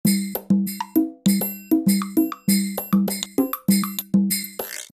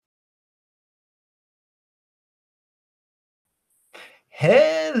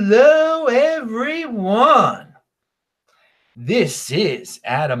Hello, everyone. This is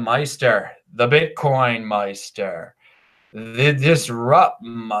Adam Meister, the Bitcoin Meister, the Disrupt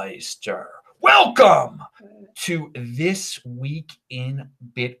Meister. Welcome to This Week in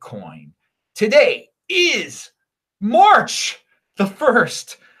Bitcoin. Today is March the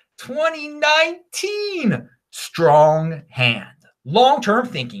 1st, 2019. Strong hand. Long-term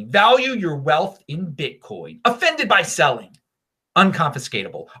thinking. Value your wealth in Bitcoin. Offended by selling.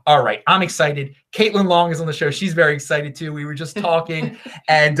 Unconfiscatable. All right, I'm excited. Caitlin Long is on the show. She's very excited too. We were just talking,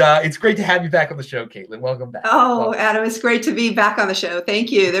 and it's great to have you back on the show, Caitlin. Welcome back. Oh, Adam, it's great to be back on the show.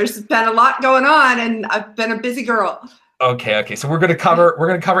 Thank you. There's been a lot going on, and I've been a busy girl. Okay. So we're gonna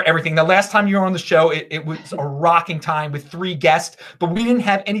cover everything. The last time you were on the show, it was a rocking time with 3 guests, but we didn't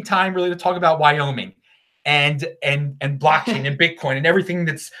have any time really to talk about Wyoming and blockchain and Bitcoin and everything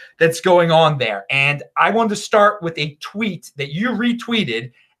that's going on there. And I wanted to start with a tweet that you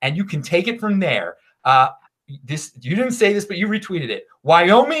retweeted, and you can take it from there. You didn't say this, but you retweeted it.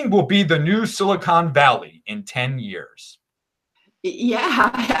 Wyoming will be the new Silicon Valley in 10 years. Yeah,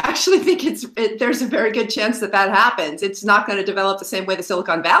 I actually think there's a very good chance that happens. It's not going to develop the same way the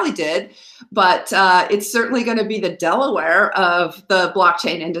Silicon Valley did, but it's certainly going to be the Delaware of the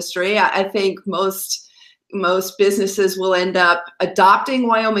blockchain industry. I think most businesses will end up adopting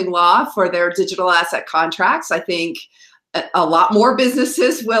Wyoming law for their digital asset contracts. I think a lot more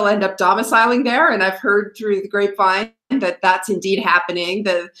businesses will end up domiciling there, and I've heard through the grapevine that that's indeed happening.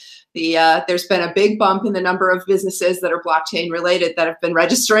 There's been a big bump in the number of businesses that are blockchain related that have been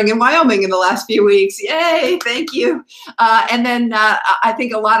registering in Wyoming in the last few weeks. Yay, thank you. And then I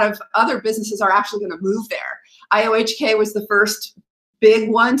think a lot of other businesses are actually going to move there. IOHK was the first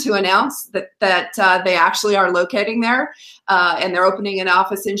big one to announce that they actually are locating there, and they're opening an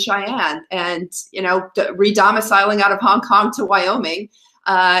office in Cheyenne, and re-domiciling out of Hong Kong to Wyoming.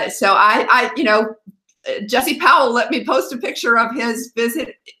 So Jesse Powell let me post a picture of his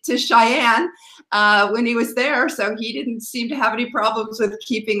visit to Cheyenne when he was there, so he didn't seem to have any problems with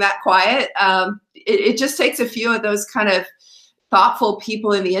keeping that quiet. It just takes a few of those kind of thoughtful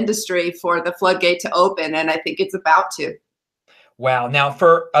people in the industry for the floodgate to open, and I think it's about to. Wow. Now,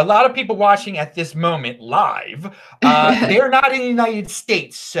 for a lot of people watching at this moment live, they're not in the United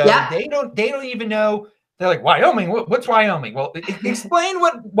States, so yeah. they don't even know. They're like, Wyoming? What's Wyoming? Well, explain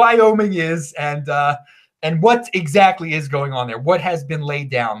what Wyoming is and what exactly is going on there. What has been laid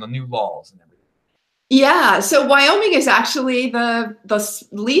down, the new laws and everything. Yeah, so Wyoming is actually the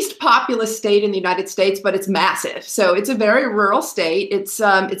least populous state in the United States, but it's massive. So it's a very rural state. It's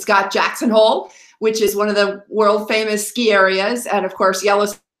got Jackson Hole, which is one of the world famous ski areas, and of course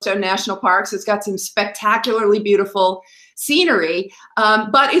Yellowstone National Park. So it's got some spectacularly beautiful scenery,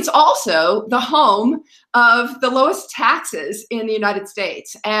 but it's also the home of the lowest taxes in the United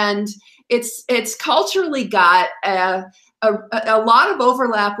States, and it's culturally got a lot of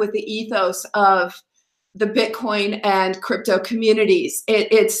overlap with the ethos of the Bitcoin and crypto communities.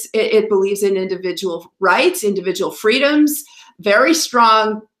 It believes in individual rights, individual freedoms, very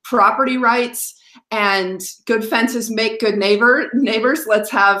strong property rights, and good fences make good neighbors. Let's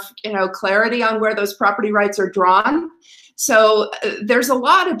have clarity on where those property rights are drawn. So there's a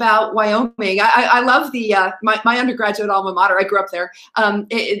lot about Wyoming. I love my undergraduate alma mater. I grew up there.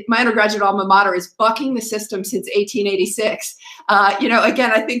 My undergraduate alma mater is bucking the system since 1886.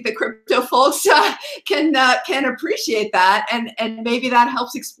 Again, I think the crypto folks can appreciate that, and maybe that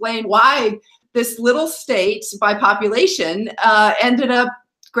helps explain why this little state by population ended up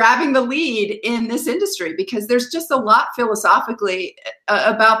grabbing the lead in this industry, because there's just a lot philosophically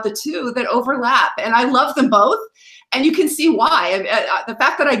about the two that overlap, and I love them both. And you can see why. The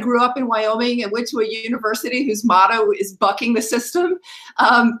fact that I grew up in Wyoming and went to a university whose motto is bucking the system,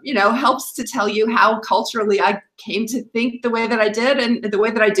 helps to tell you how culturally I came to think the way that I did and the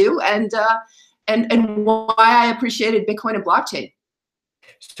way that I do, and why I appreciated Bitcoin and blockchain.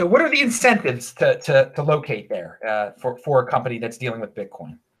 So what are the incentives to locate there for a company that's dealing with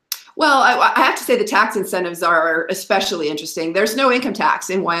Bitcoin? Well, I have to say the tax incentives are especially interesting. There's no income tax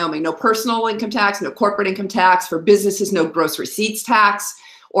in Wyoming, no personal income tax, no corporate income tax. For businesses, no gross receipts tax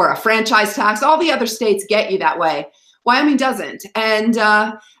or a franchise tax. All the other states get you that way. Wyoming doesn't. And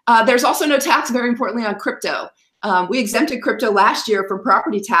there's also no tax, very importantly, on crypto. We exempted crypto last year from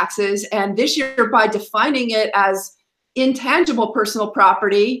property taxes, and this year, by defining it as intangible personal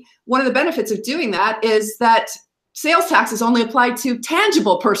property, one of the benefits of doing that is that sales tax is only applied to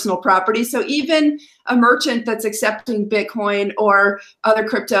tangible personal property. So even a merchant that's accepting Bitcoin or other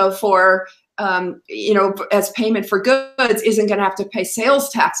crypto for, as payment for goods isn't going to have to pay sales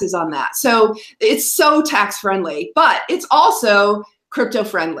taxes on that. So it's so tax friendly, but it's also crypto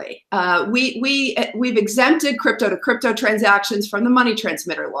friendly. We've exempted crypto to crypto transactions from the money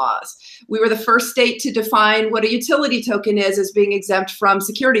transmitter laws. We were the first state to define what a utility token is as being exempt from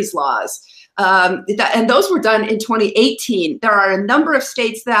securities laws. And those were done in 2018. There are a number of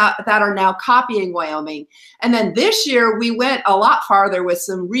states that are now copying Wyoming. And then this year, we went a lot farther with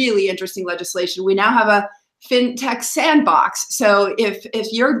some really interesting legislation. We now have a fintech sandbox. So if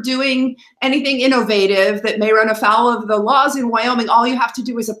you're doing anything innovative that may run afoul of the laws in Wyoming, all you have to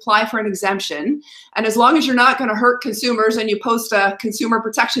do is apply for an exemption. And as long as you're not going to hurt consumers and you post a consumer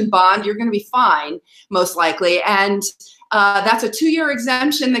protection bond, you're going to be fine, most likely. And that's a 2-year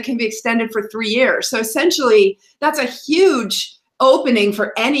exemption that can be extended for 3 years. So essentially, that's a huge opening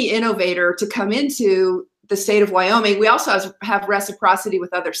for any innovator to come into the state of Wyoming. We also have reciprocity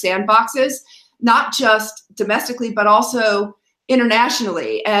with other sandboxes, not just domestically, but also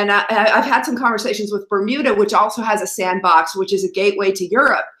internationally. And I've had some conversations with Bermuda, which also has a sandbox, which is a gateway to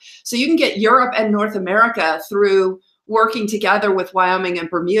Europe. So you can get Europe and North America through working together with Wyoming and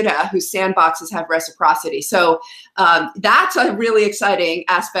Bermuda, whose sandboxes have reciprocity. So that's a really exciting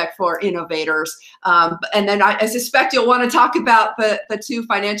aspect for innovators. And then I suspect you'll want to talk about the two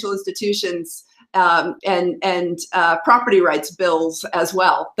financial institutions and property rights bills as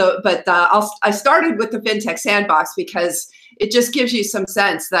well. But I started with the FinTech Sandbox because it just gives you some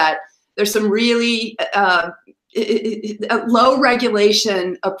sense that there's some really low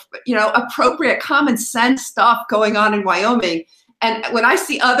regulation, appropriate common sense stuff going on in Wyoming. And when I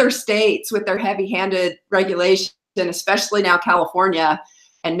see other states with their heavy-handed regulation, especially now California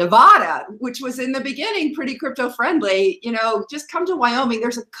and Nevada, which was in the beginning pretty crypto friendly, just come to Wyoming.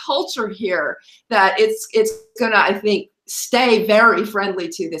 There's a culture here that it's gonna, I think, stay very friendly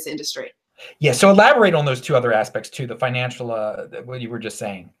to this industry. Yeah. So elaborate on those two other aspects too, the financial, what you were just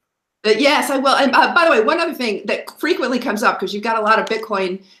saying. Yes, I will. And by the way, one other thing that frequently comes up, because you've got a lot of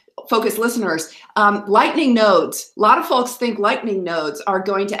Bitcoin focused listeners, Lightning nodes. A lot of folks think Lightning nodes are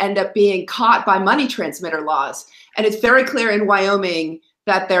going to end up being caught by money transmitter laws. And it's very clear in Wyoming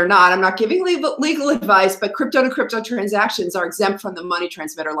that they're not. I'm not giving legal advice, but crypto to crypto transactions are exempt from the money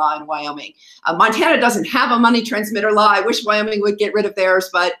transmitter law in Wyoming. Montana doesn't have a money transmitter law. I wish Wyoming would get rid of theirs,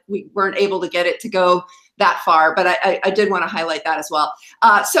 but we weren't able to get it to go that far. But I did want to highlight that as well.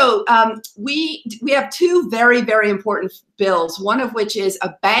 So we have two very, very important bills, one of which is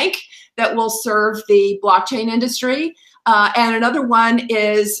a bank that will serve the blockchain industry. And another one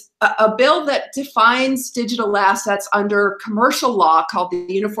is a bill that defines digital assets under commercial law called the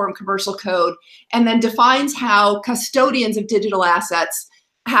Uniform Commercial Code, and then defines how custodians of digital assets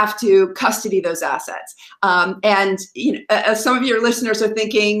have to custody those assets. And as some of your listeners are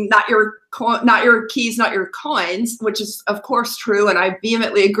thinking, not your keys, not your coins, which is of course true, and I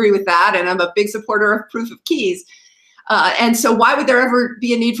vehemently agree with that. And I'm a big supporter of proof of keys. And so, why would there ever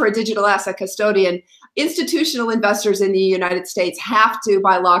be a need for a digital asset custodian? Institutional investors in the United States have to,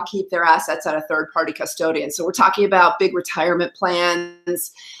 by law, keep their assets at a third-party custodian. So we're talking about big retirement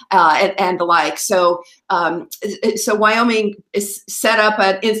plans and the like. So, so Wyoming is set up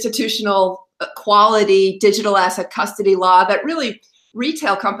an institutional quality digital asset custody law that really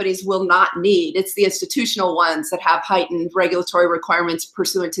retail companies will not need. It's the institutional ones that have heightened regulatory requirements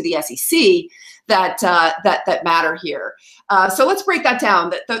pursuant to the SEC that matter here. So let's break that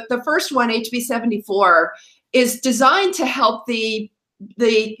down. The first one, HB 74, is designed to help the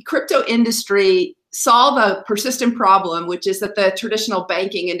crypto industry solve a persistent problem, which is that the traditional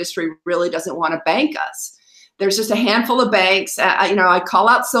banking industry really doesn't want to bank us. There's just a handful of banks. I call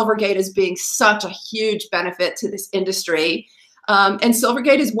out Silvergate as being such a huge benefit to this industry. And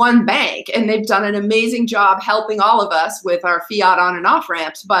Silvergate is one bank, and they've done an amazing job helping all of us with our fiat on and off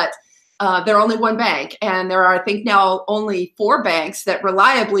ramps. But they're only one bank, and there are, I think, now only 4 banks that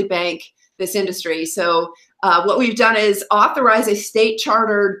reliably bank this industry. So what we've done is authorize a state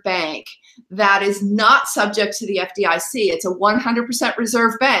chartered bank that is not subject to the FDIC. It's a 100%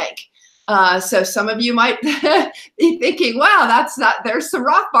 reserve bank. So some of you might be thinking, wow, there's some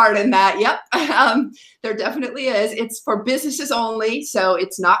Rothbard in that. Yep, there definitely is. It's for businesses only, so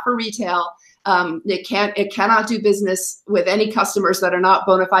it's not for retail. It cannot do business with any customers that are not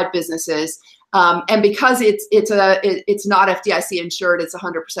bona fide businesses. And because it's not FDIC insured, it's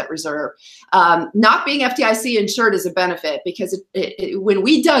 100% reserve. Not being FDIC insured is a benefit, because when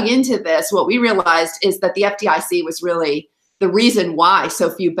we dug into this, what we realized is that the FDIC was really the reason why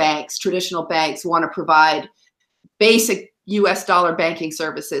so few banks, traditional banks, want to provide basic US dollar banking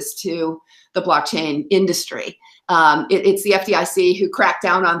services to the blockchain industry. It's the FDIC who cracked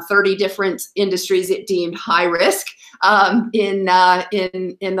down on 30 different industries it deemed high risk in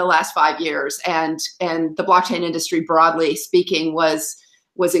the last 5 years, and the blockchain industry, broadly speaking, was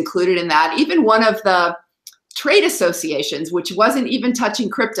included in that. Even one of the trade associations, which wasn't even touching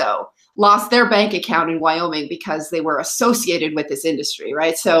crypto, lost their bank account in Wyoming because they were associated with this industry,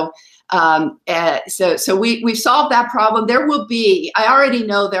 right? So we've solved that problem. There will be, I already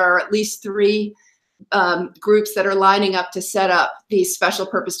know there are at least 3 groups that are lining up to set up these special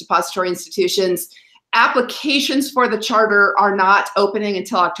purpose depository institutions. Applications for the charter are not opening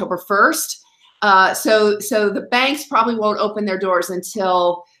until October 1st. So the banks probably won't open their doors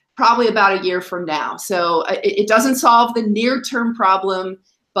until probably about a year from now. So it doesn't solve the near-term problem,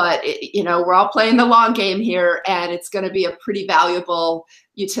 but we're all playing the long game here, and it's going to be a pretty valuable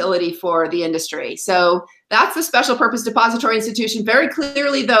utility for the industry. So that's the special purpose depository institution. Very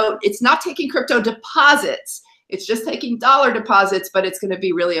clearly, though, it's not taking crypto deposits. It's just taking dollar deposits, but it's going to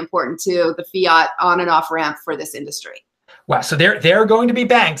be really important to the fiat on and off ramp for this industry. Wow. So there are going to be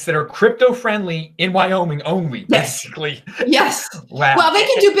banks that are crypto friendly in Wyoming only, basically. Yes. Wow. Well, they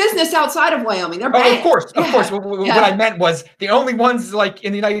can do business outside of Wyoming. They're banks. Of course. What I meant was the only ones like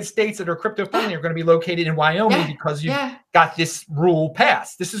in the United States that are crypto friendly are going to be located in Wyoming because you've got this rule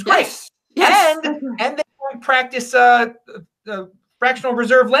passed. This is great. Yes. And they won't practice fractional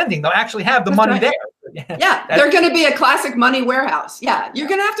reserve lending. They'll actually have the money there. Yeah, they're going to be a classic money warehouse. Yeah, you're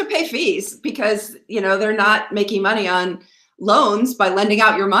going to have to pay fees because they're not making money on loans by lending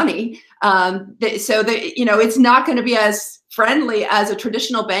out your money. It's not going to be as friendly as a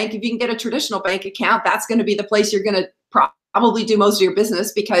traditional bank. If you can get a traditional bank account, that's going to be the place you're going to probably do most of your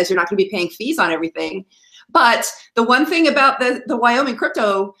business because you're not going to be paying fees on everything. But the one thing about the Wyoming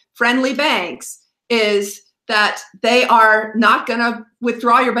crypto friendly banks is that they are not going to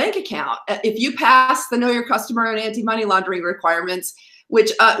withdraw your bank account. If you pass the Know Your Customer and anti-money laundering requirements,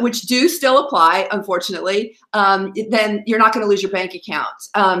 which do still apply, unfortunately, then you're not going to lose your bank account.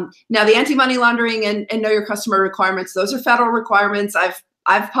 Now, the anti-money laundering and Know Your Customer requirements, those are federal requirements.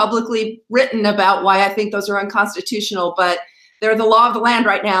 I've publicly written about why I think those are unconstitutional, but they're the law of the land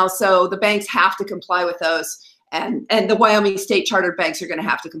right now, so the banks have to comply with those, and the Wyoming state chartered banks are going to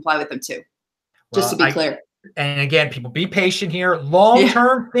have to comply with them too, just to be clear. And again, people, be patient here.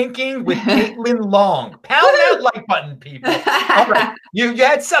 Long-term thinking with Caitlin Long. Pound that like button, people. All right. You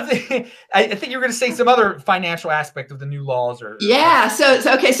had something. I think you were going to say some other financial aspect of the new laws. So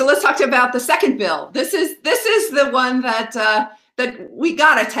let's talk about the second bill. This is the one that we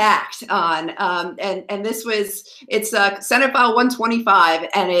got attacked on, and it's Senate File 125,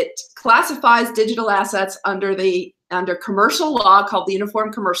 and it classifies digital assets under commercial law called the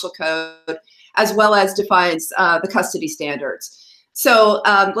Uniform Commercial Code, as well as defines the custody standards. So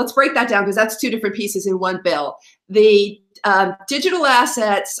let's break that down because that's 2 different pieces in one bill. The digital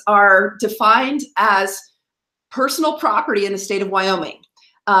assets are defined as personal property in the state of Wyoming.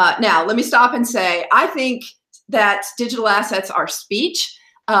 Now, let me stop and say, I think that digital assets are speech,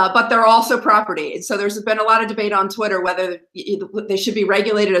 but they're also property. And so there's been a lot of debate on Twitter whether they should be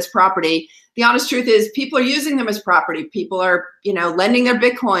regulated as property. The honest truth is people are using them as property. People are, lending their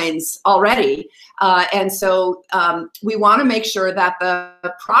Bitcoins already. And so we want to make sure that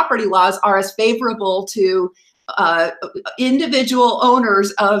the property laws are as favorable to individual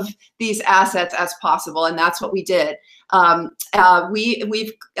owners of these assets as possible. And that's what we did.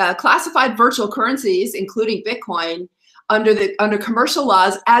 We've classified virtual currencies, including Bitcoin, under commercial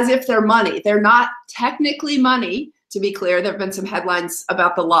laws as if they're money. They're not technically money. To be clear, there have been some headlines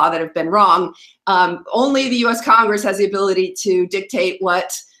about the law that have been wrong. Only the U.S. Congress has the ability to dictate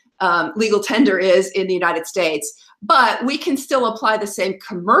what legal tender is in the United States, but we can still apply the same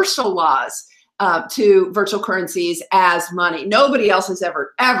commercial laws to virtual currencies as money. Nobody else has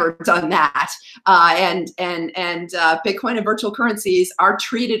ever done that. And Bitcoin and virtual currencies are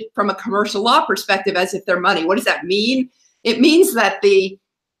treated from a commercial law perspective as if they're money. What does that mean? It means that the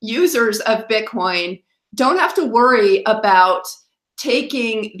users of Bitcoin don't have to worry about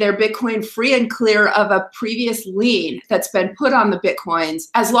taking their Bitcoin free and clear of a previous lien that's been put on the Bitcoins,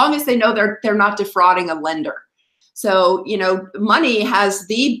 as long as they know they're not defrauding a lender. So, money has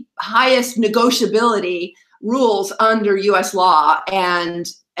the highest negotiability rules under U.S. law, and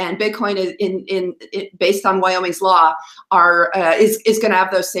Bitcoin is based on Wyoming's law is going to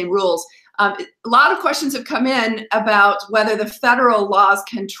have those same rules. A lot of questions have come in about whether the federal laws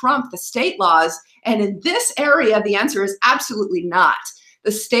can trump the state laws. And in this area, the answer is absolutely not.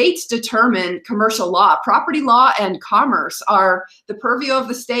 The states determine commercial law. Property law and commerce are the purview of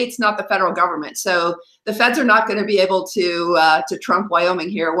the states, not the federal government. So the feds are not going to be able to trump Wyoming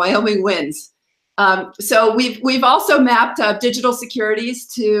here. Wyoming wins. So we've also mapped digital securities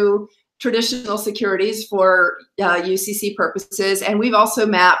to traditional securities for UCC purposes, and we've also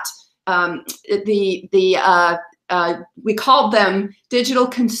mapped we called them digital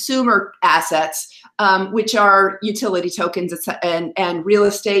consumer assets, which are utility tokens and real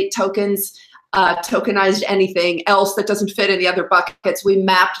estate tokens, tokenized anything else that doesn't fit in the other buckets. We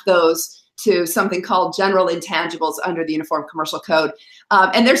mapped those to something called general intangibles under the Uniform Commercial Code.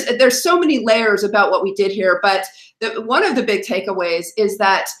 And there's so many layers about what we did here, but one of the big takeaways is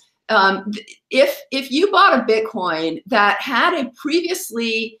that if you bought a Bitcoin that had a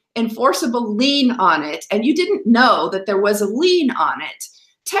previously enforceable lien on it and you didn't know that there was a lien on it,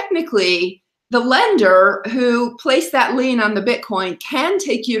 technically the lender who placed that lien on the Bitcoin can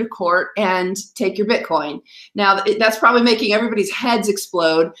take you to court and take your Bitcoin. Now, that's probably making everybody's heads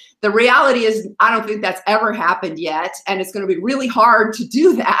explode. The reality is, I don't think that's ever happened yet, and it's going to be really hard to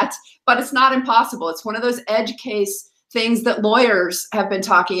do that, but it's not impossible. It's one of those edge case things that lawyers have been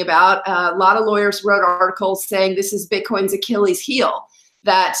talking about. A lot of lawyers wrote articles saying this is Bitcoin's Achilles heel,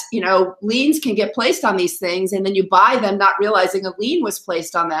 that, you know, liens can get placed on these things and then you buy them not realizing a lien was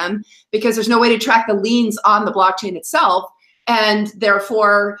placed on them because there's no way to track the liens on the blockchain itself. And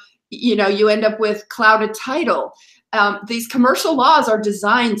therefore, you know, you end up with clouded title. These commercial laws are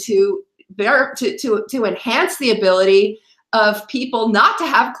designed to enhance the ability of people not to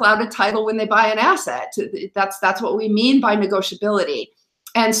have clouded title when they buy an asset. That's what we mean by negotiability.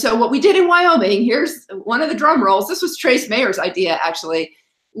 And so what we did in Wyoming, here's one of the drum rolls. This was Trace Mayer's idea, actually.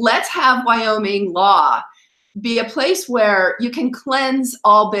 Let's have Wyoming law be a place where you can cleanse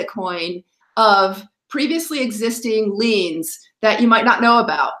all Bitcoin of previously existing liens that you might not know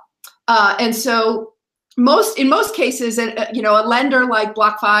about. And so in most cases, you know, a lender like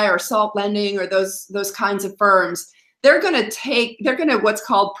BlockFi or Salt Lending or those kinds of firms, they're going to what's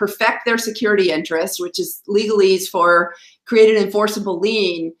called perfect their security interest, which is legalese for create an enforceable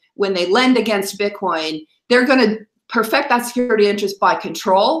lien. When they lend against Bitcoin, they're going to perfect that security interest by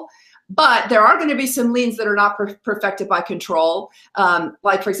control. But there are going to be some liens that are not perfected by control.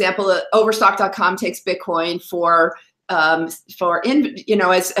 Like, for example, Overstock.com takes Bitcoin as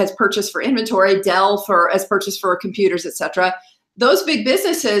purchase for inventory, Dell as purchase for computers, etc. Those big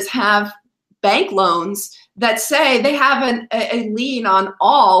businesses have bank loans that say they have a lien on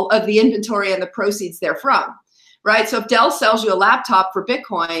all of the inventory and the proceeds therefrom, right? So if Dell sells you a laptop for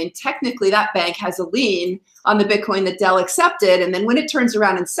Bitcoin, technically that bank has a lien on the Bitcoin that Dell accepted. And then when it turns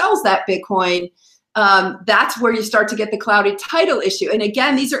around and sells that Bitcoin, that's where you start to get the clouded title issue. And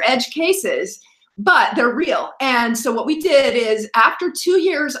again, these are edge cases, but they're real. And so what we did is after 2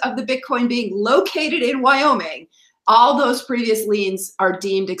 years of the Bitcoin being located in Wyoming, all those previous liens are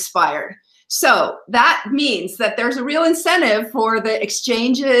deemed expired. So that means that there's a real incentive for the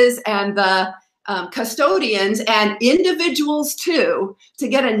exchanges and the custodians and individuals too to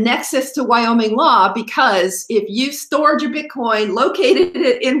get a nexus to Wyoming law, because if you stored your Bitcoin, located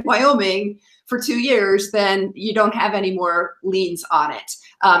it in Wyoming for 2 years, then you don't have any more liens on it.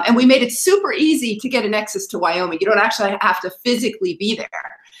 And we made it super easy to get a nexus to Wyoming. You don't actually have to physically be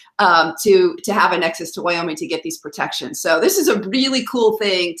there to have a nexus to Wyoming to get these protections. So this is a really cool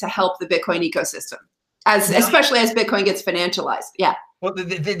thing to help the Bitcoin ecosystem, especially as Bitcoin gets financialized. Yeah. Well,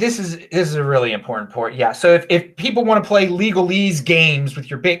 this is a really important point. Yeah. So if people want to play legalese games with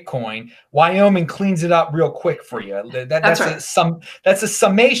your Bitcoin, Wyoming cleans it up real quick for you. That's right. That's a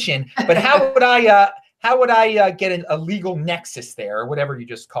summation. But how would I get a legal nexus there, or whatever you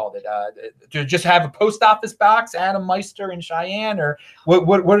just called it? To just have a post office box, Adam Meister in Cheyenne, or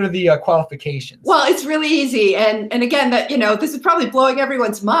what are the qualifications? Well, it's really easy, and again, this is probably blowing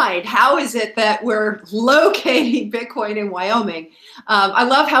everyone's mind. How is it that we're locating Bitcoin in Wyoming? I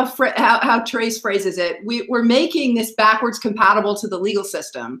love how Trace phrases it. We're making this backwards compatible to the legal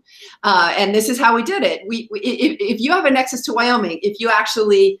system, and this is how we did it. If you have a nexus to Wyoming, if you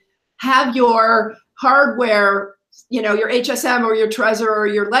actually have your hardware, your HSM or your Trezor or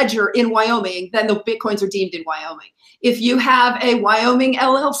your Ledger in Wyoming, then the Bitcoins are deemed in Wyoming. If you have a Wyoming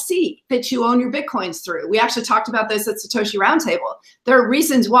LLC that you own your Bitcoins through, we actually talked about this at Satoshi Roundtable. There are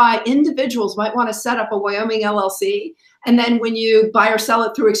reasons why individuals might want to set up a Wyoming LLC. And then when you buy or sell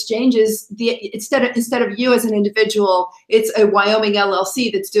it through exchanges, instead of you as an individual, it's a Wyoming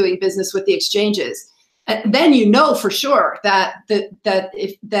LLC that's doing business with the exchanges. And then you know for sure that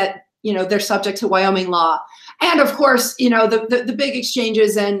they're subject to Wyoming law. And of course, the big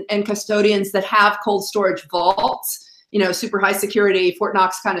exchanges and custodians that have cold storage vaults, super high security, Fort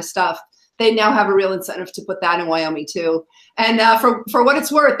Knox kind of stuff, they now have a real incentive to put that in Wyoming too. And for what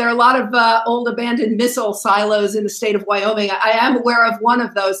it's worth, there are a lot of old abandoned missile silos in the state of Wyoming. I am aware of one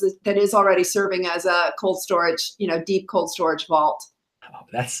of those that is already serving as a cold storage, deep cold storage vault. Oh,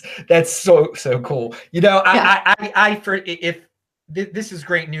 that's so cool. If this is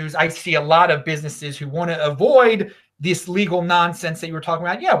great news. I see a lot of businesses who want to avoid this legal nonsense that you were talking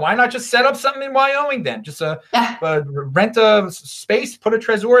about. Yeah, why not just set up something in Wyoming then? Just rent a space, put a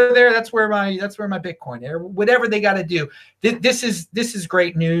Trezor there. That's where my Bitcoin, or whatever they got to do. This is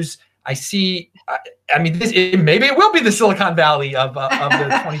great news. I see. Maybe it will be the Silicon Valley of the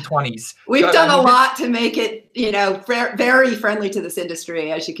 2020s. We've done a lot to make it, very friendly to this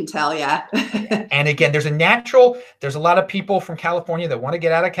industry, as you can tell. Yeah. And again, there's a lot of people from California that want to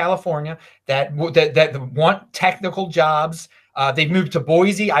get out of California that want technical jobs. They've moved to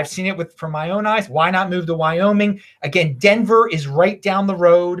Boise. I've seen it from my own eyes. Why not move to Wyoming? Again, Denver is right down the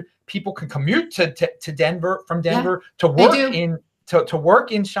road. People can commute to Denver, from Denver to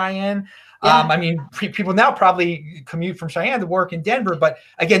work in Cheyenne. Yeah. People now probably commute from Cheyenne to work in Denver. But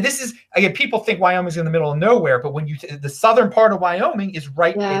again, people think Wyoming's in the middle of nowhere, but the southern part of Wyoming is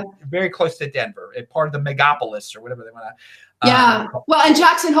very close to Denver, part of the megapolis or whatever they want to. Yeah. Well, and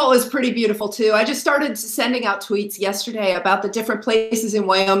Jackson Hole is pretty beautiful too. I just started sending out tweets yesterday about the different places in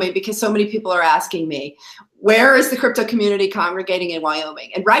Wyoming because so many people are asking me, where is the crypto community congregating in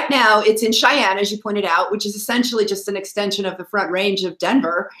Wyoming? And right now it's in Cheyenne, as you pointed out, which is essentially just an extension of the Front Range of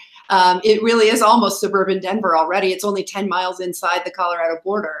Denver. It really is almost suburban Denver already. It's only 10 miles inside the Colorado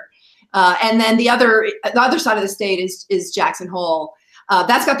border. And then the other side of the state is Jackson Hole.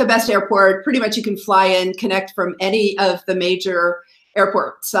 That's got the best airport. Pretty much you can fly in, connect from any of the major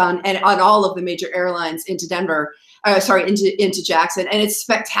airports and on all of the major airlines into Denver. Into Jackson, and it's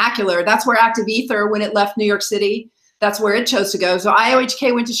spectacular. That's where Active Ether, when it left New York City, that's where it chose to go. So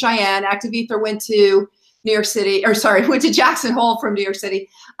IOHK went to Cheyenne, Active Ether went to went to Jackson Hole from New York City.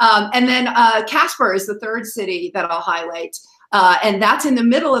 And then Casper is the third city that I'll highlight. And that's in the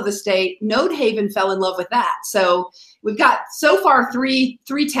middle of the state. Node Haven fell in love with that. So we've got so far three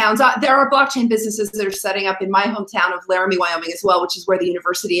towns. There are blockchain businesses that are setting up in my hometown of Laramie, Wyoming as well, which is where the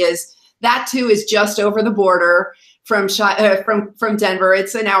university is. That too is just over the border from Denver.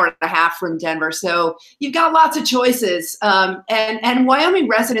 It's an hour and a half from Denver. So you've got lots of choices. And Wyoming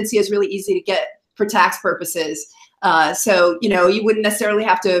residency is really easy to get for tax purposes. So, you wouldn't necessarily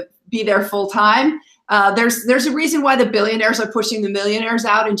have to be there full time. There's a reason why the billionaires are pushing the millionaires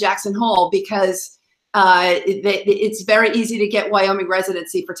out in Jackson Hole, because it's very easy to get Wyoming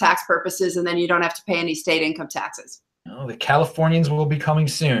residency for tax purposes, and then you don't have to pay any state income taxes. Oh, the Californians will be coming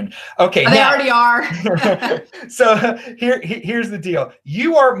soon. Okay, they already are. So here's the deal.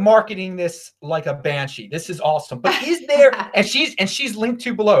 You are marketing this like a banshee. This is awesome. But is there, and she's linked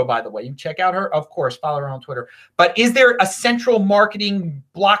to below, by the way. You can check out her, of course, follow her on Twitter. But is there a central marketing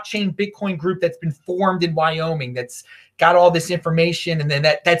blockchain Bitcoin group that's been formed in Wyoming that's got all this information, and then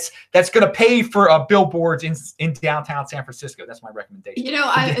that's going to pay for billboards in downtown San Francisco? That's my recommendation.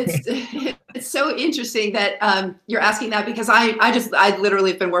 It's so interesting that you're asking that, because I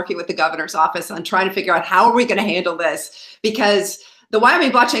literally have been working with the governor's office on trying to figure out how are we going to handle this, because the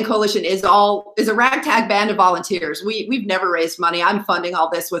Wyoming Blockchain Coalition is a ragtag band of volunteers. We've never raised money. I'm funding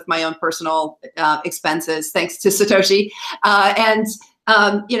all this with my own personal expenses, thanks to Satoshi.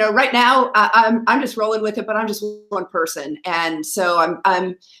 Right now I'm just rolling with it, but I'm just one person. And so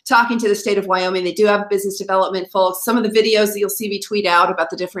I'm talking to the state of Wyoming. They do have business development folks. Some of the videos that you'll see me tweet out about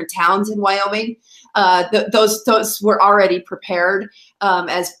the different towns in Wyoming, those were already prepared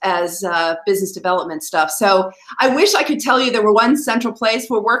as business development stuff. So I wish I could tell you there were one central place.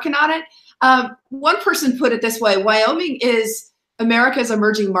 We're working on it. One person put it this way: Wyoming is America's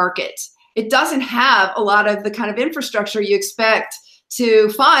emerging market. It doesn't have a lot of the kind of infrastructure you expect to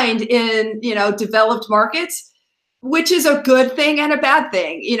find in, developed markets, which is a good thing and a bad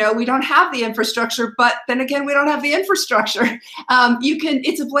thing. We don't have the infrastructure, but then again, we don't have the infrastructure.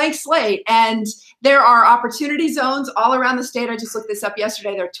 It's a blank slate, and there are opportunity zones all around the state. I just looked this up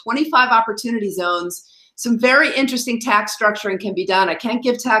yesterday. There are 25 opportunity zones. Some very interesting tax structuring can be done. I can't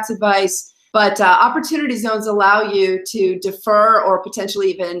give tax advice, but opportunity zones allow you to defer or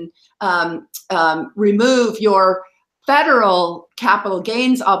potentially even remove your federal capital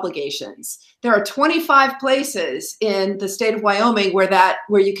gains obligations. There are 25 places in the state of Wyoming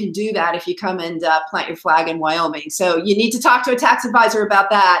where you can do that if you come and plant your flag in Wyoming. So you need to talk to a tax advisor about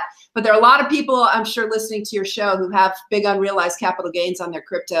that. But there are a lot of people, I'm sure, listening to your show who have big unrealized capital gains on their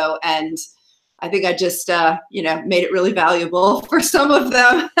crypto, and I think I just, made it really valuable for some of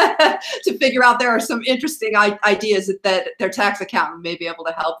them to figure out there are some interesting ideas that their tax accountant may be able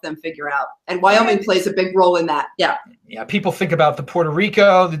to help them figure out. And Wyoming plays a big role in that. Yeah. Yeah. People think about the Puerto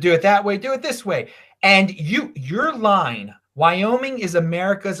Rico, to do it that way, do it this way. And your line, Wyoming is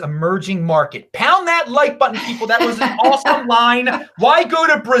America's emerging market. Pound that like button, people. That was an awesome line. Why go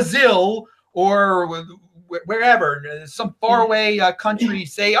to Brazil or wherever, some faraway country,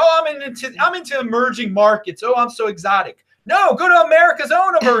 say, oh, I'm into emerging markets. Oh, I'm so exotic. No, go to America's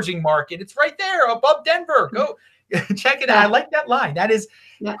own emerging market. It's right there above Denver. Go check it out. I like that line. That is,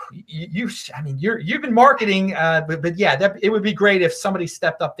 you've been marketing, but yeah, it would be great if somebody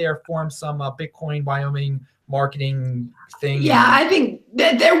stepped up there, formed some Bitcoin Wyoming marketing thing. Yeah, I think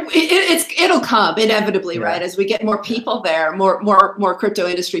it'll come inevitably, right? As we get more people there, more crypto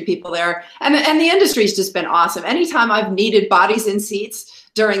industry people there, and the industry's just been awesome. Anytime I've needed bodies in seats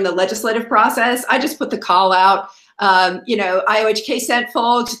during the legislative process, I just put the call out. IOHK sent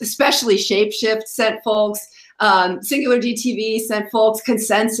folks, especially Shapeshift sent folks. Singular DTV sent folks,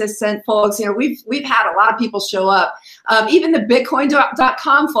 Consensus sent folks. We've had a lot of people show up. Even the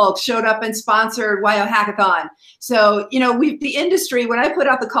Bitcoin.com folks showed up and sponsored WYO Hackathon. So, the industry, when I put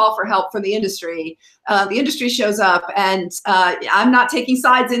out the call for help from the industry shows up, and I'm not taking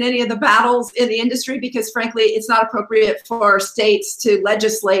sides in any of the battles in the industry because frankly, it's not appropriate for states to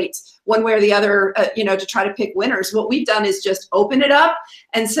legislate one way or the other, to try to pick winners. What we've done is just open it up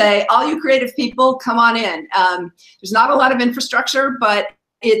and say, all you creative people, come on in. There's not a lot of infrastructure, but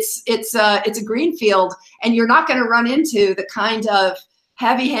it's a green field, and you're not going to run into the kind of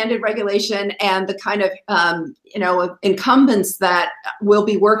heavy-handed regulation and the kind of incumbents that will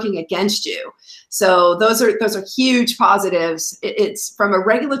be working against you. So those are huge positives. It's from a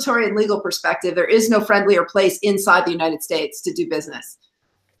regulatory and legal perspective, there is no friendlier place inside the United States to do business.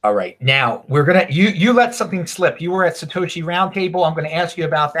 All right. Now we're going to, you let something slip. You were at Satoshi Roundtable. I'm going to ask you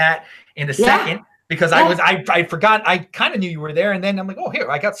about that in a second, because I forgot. I kind of knew you were there. And then I'm like, oh, here,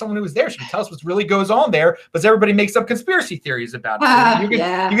 I got someone who was there. She can tell us what really goes on there, because everybody makes up conspiracy theories about it. So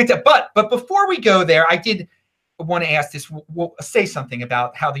you get to, but before we go there, I did want to ask this. We'll say something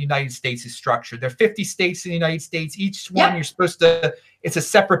about how the United States is structured. There are 50 states in the United States. Each one you're supposed to, it's a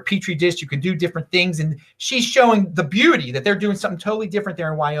separate petri dish. You can do different things. And she's showing the beauty that they're doing something totally different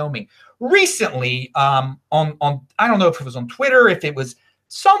there in Wyoming. Recently, on I don't know if it was on Twitter, if it was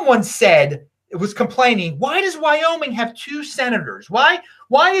someone said, it was complaining, why does Wyoming have 2 senators? Why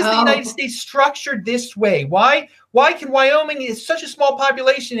is the United States structured this way? Why can Wyoming, is such a small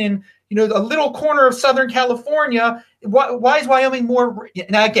population in a little corner of Southern California, why is Wyoming more?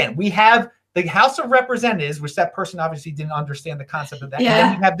 Now, again, we have the House of Representatives, which that person obviously didn't understand the concept of that. Yeah. And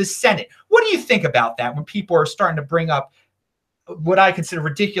then we have the Senate. What do you think about that when people are starting to bring up what I consider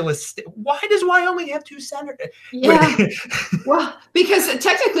ridiculous? Why does Wyoming have 2 senators? Yeah. Well, because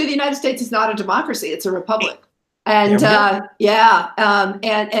technically the United States is not a democracy; it's a republic. And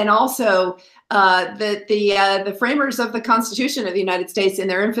and also the framers of the Constitution of the United States, in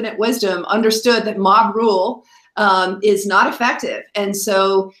their infinite wisdom, understood that mob rule is not effective, and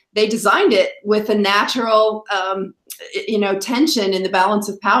so they designed it with a natural, tension in the balance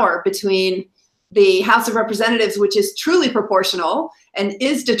of power between the House of Representatives, which is truly proportional and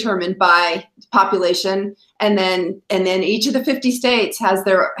is determined by population, and then each of the 50 states has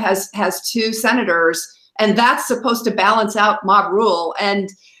 2 senators, and that's supposed to balance out mob rule. And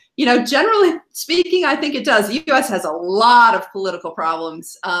generally speaking, I think it does. The U.S. has a lot of political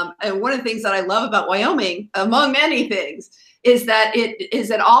problems, and one of the things that I love about Wyoming, among many things, is that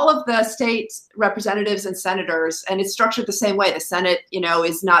all of the state representatives and senators, and it's structured the same way. The Senate,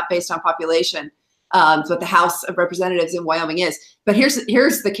 is not based on population. What the House of Representatives in Wyoming is. But here's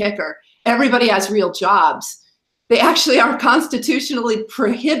the kicker. Everybody has real jobs. They actually are constitutionally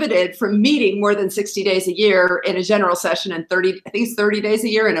prohibited from meeting more than 60 days a year in a general session, and 30 days a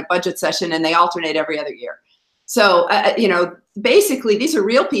year in a budget session, and they alternate every other year. So, basically these are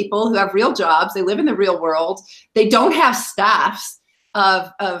real people who have real jobs. They live in the real world. They don't have staffs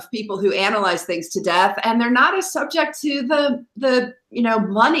of people who analyze things to death, and they're not as subject to the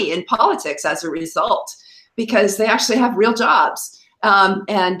money in politics as a result, because they actually have real jobs,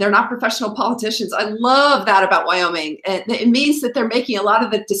 and they're not professional politicians. I love that about Wyoming. It means that they're making a lot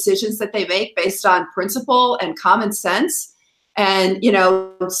of the decisions that they make based on principle and common sense, and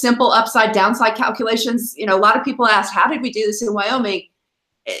simple upside downside calculations. A lot of people ask, how did we do this in Wyoming?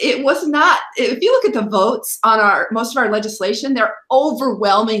 It was not. If you look at the votes on most of our legislation, they're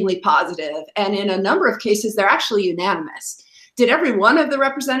overwhelmingly positive, and in a number of cases, they're actually unanimous. Did every one of the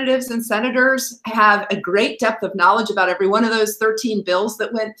representatives and senators have a great depth of knowledge about every one of those 13 bills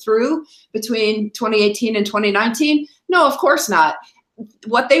that went through between 2018 and 2019? No, of course not.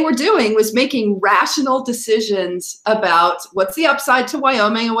 What they were doing was making rational decisions about what's the upside to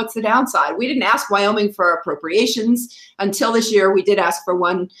Wyoming and what's the downside. We didn't ask Wyoming for appropriations until this year. We did ask for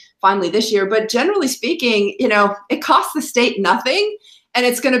one finally this year, but generally speaking, you know, it costs the state nothing, and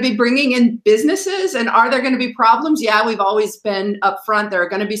it's going to be bringing in businesses. And are there going to be problems? Yeah, we've always been upfront. There are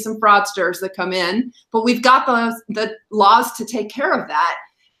going to be some fraudsters that come in, but we've got the laws to take care of that.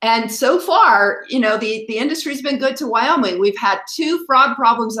 And so far, you know, the industry's been good to Wyoming. We've had 2 fraud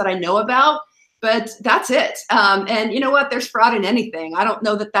problems that I know about, but that's it. And you know what? There's fraud in anything. I don't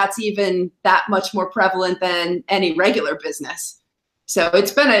know that that's even that much more prevalent than any regular business. So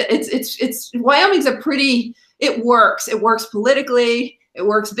it's been Wyoming's a pretty, it works. It works politically. It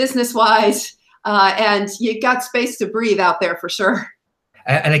works business-wise. And you got space to breathe out there for sure.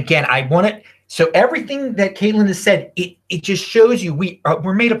 And again, I want to, so everything that Caitlin has said, it just shows you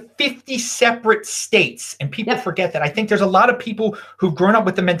we're made of 50 separate states, and people forget that. I think there's a lot of people who've grown up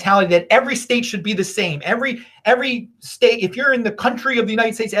with the mentality that every state should be the same. Every state, if you're in the country of the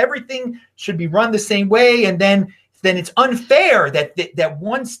United States, everything should be run the same way, and then it's unfair that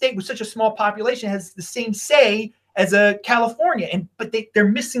one state with such a small population has the same say as a California, but they're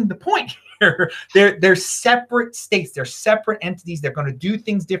missing the point here. They're separate states, they're separate entities. They're going to do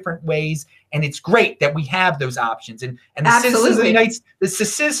things different ways, and it's great that we have those options. And the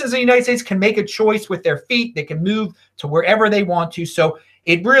citizens of the United States can make a choice with their feet. They can move to wherever they want to. So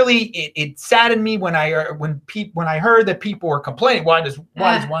it really it saddened me when I heard that people were complaining. Why does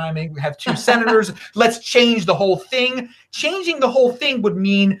Wyoming have 2 senators? Let's change the whole thing. Changing the whole thing would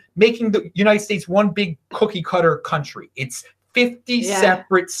mean making the United States one big cookie cutter country. It's 50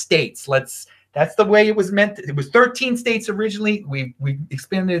 separate states. That's the way it was meant. It was 13 states originally. We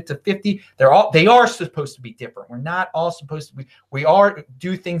expanded it to 50. They are supposed to be different. We're not all supposed to be. We are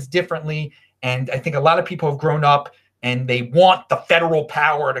do things differently. And I think a lot of people have grown up and they want the federal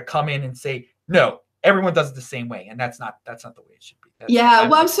power to come in and say, no, everyone does it the same way. And that's not the way it should be.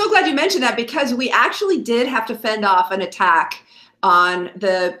 Well, I'm so glad you mentioned that, because we actually did have to fend off an attack on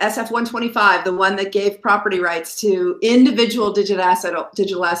the SF-125, the one that gave property rights to individual digital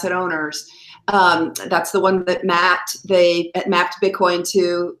asset owners. That's the one that mapped Bitcoin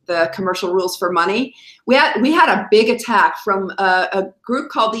to the commercial rules for money. We had a big attack from a group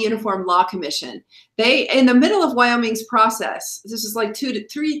called the Uniform Law Commission. They, in the middle of Wyoming's process, this is like 2 to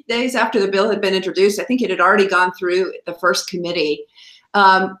 3 days after the bill had been introduced. I think it had already gone through the first committee.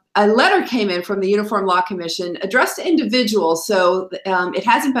 A letter came in from the Uniform Law Commission addressed to individuals. So it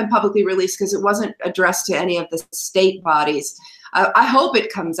hasn't been publicly released because it wasn't addressed to any of the state bodies. I hope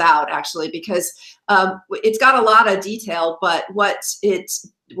it comes out, actually, because it's got a lot of detail. But what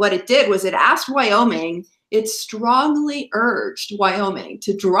it did was it asked Wyoming, it strongly urged Wyoming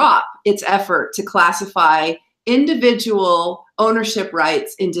to drop its effort to classify individual ownership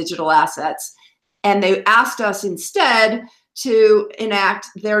rights in digital assets. And they asked us instead to enact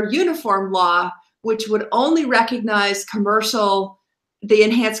their uniform law, which would only recognize the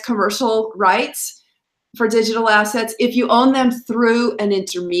enhanced commercial rights for digital assets if you own them through an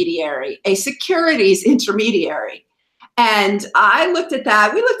intermediary, a securities intermediary. And I looked at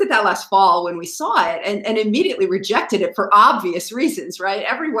that. We looked at that last fall when we saw it and immediately rejected it for obvious reasons, right?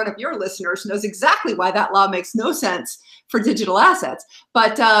 Every one of your listeners knows exactly why that law makes no sense for digital assets.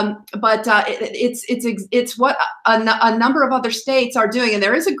 But it's what a number of other states are doing. And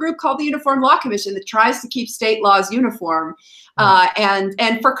there is a group called the Uniform Law Commission that tries to keep state laws uniform.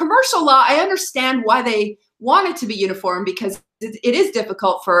 And for commercial law, I understand why they want it to be uniform, because it is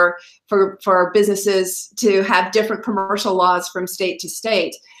difficult for businesses to have different commercial laws from state to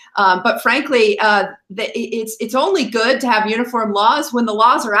state. But frankly, it's only good to have uniform laws when the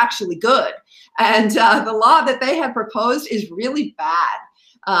laws are actually good. And the law that they have proposed is really bad.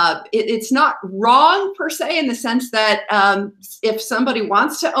 It's not wrong per se, in the sense that if somebody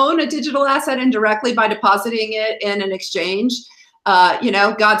wants to own a digital asset indirectly by depositing it in an exchange,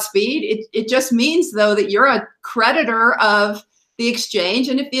 Godspeed. It just means, though, that you're a creditor of the exchange.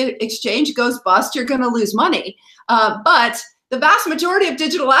 And if the exchange goes bust, you're going to lose money. But the vast majority of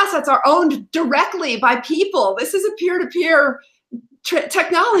digital assets are owned directly by people. This is a peer-to-peer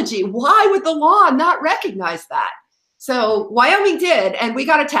technology. Why would the law not recognize that? So Wyoming did, and we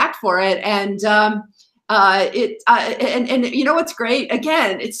got attacked for it. And you know what's great?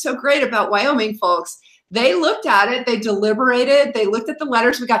 Again, it's so great about Wyoming folks. They looked at it, they deliberated, they looked at the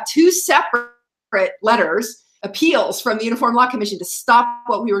letters. We got 2 separate letters, appeals from the Uniform Law Commission to stop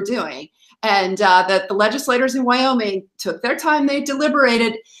what we were doing. And that the legislators in Wyoming took their time, they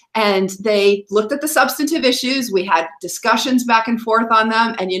deliberated, and they looked at the substantive issues. We had discussions back and forth on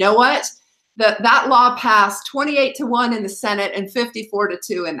them. And you know what? That law passed 28-1 in the Senate and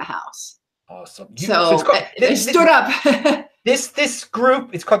 54-2 in the House. Awesome. They stood up. This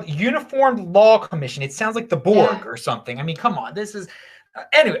group, it's called the Uniform Law Commission. It sounds like the Borg or something. I mean, come on. This is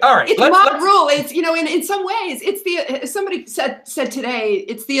anyway. All right. It's mob rule. It's, you know, in some ways, it's the somebody said today,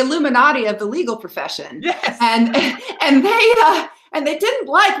 it's the Illuminati of the legal profession. Yes. And they didn't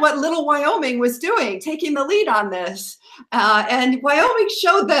like what little Wyoming was doing, taking the lead on this. And Wyoming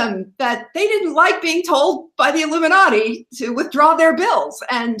showed them that they didn't like being told by the Illuminati to withdraw their bills,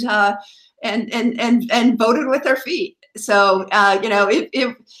 and voted with their feet. So you know,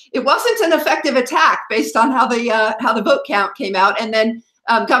 it wasn't an effective attack based on how the vote count came out, and then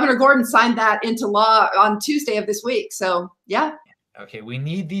Governor Gordon signed that into law on Tuesday of this week. So yeah. Okay, we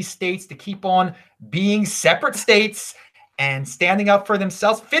need these states to keep on being separate states and standing up for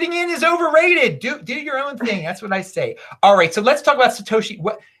themselves. Fitting in is overrated. Do your own thing. That's what I say. All right, so let's talk about Satoshi.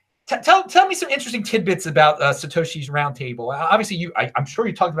 Tell me some interesting tidbits about Satoshi's Roundtable. Obviously, I'm sure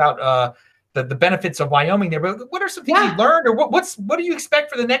you talked about the benefits of Wyoming there, but what are some things you learned, or what do you expect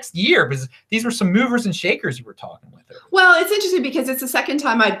for the next year? Because these were some movers and shakers you were talking with. Well, it's interesting because it's the second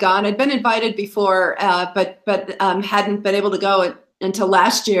time I'd gone. I'd been invited before, but hadn't been able to go until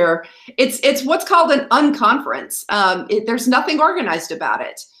last year. It's what's called an unconference. There's nothing organized about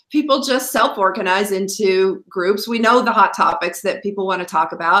it. People just self-organize into groups. We know the hot topics that people want to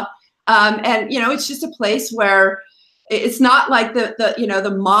talk about. And, you know, it's just a place where it's not like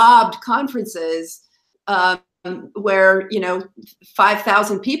the mobbed conferences where, you know,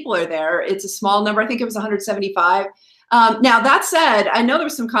 5,000 people are there. It's a small number. I think it was 175. Now, that said, I know there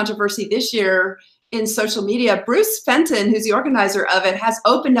was some controversy this year in social media. Bruce Fenton, who's the organizer of it, has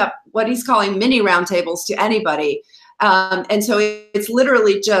opened up what he's calling mini roundtables to anybody. And so it's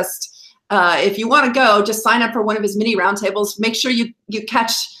literally just, if you want to go, just sign up for one of his mini roundtables. Make sure you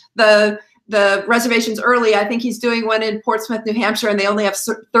catch the reservations early. I think he's doing one in Portsmouth, New Hampshire, and they only have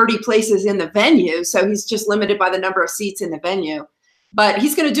 30 places in the venue. So he's just limited by the number of seats in the venue. But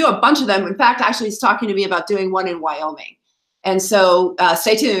he's going to do a bunch of them. In fact, actually, he's talking to me about doing one in Wyoming. And so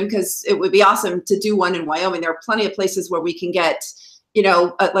stay tuned, because it would be awesome to do one in Wyoming. There are plenty of places where we can get, you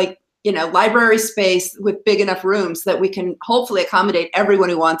know, library space with big enough rooms that we can hopefully accommodate everyone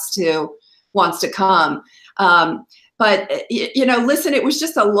who wants to come. But, you know, listen, it was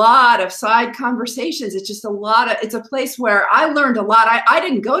just a lot of side conversations. It's just it's a place where I learned a lot. I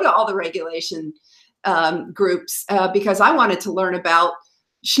didn't go to all the regulation groups because I wanted to learn about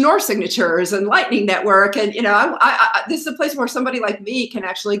Schnorr signatures and Lightning Network. And, you know, this is a place where somebody like me can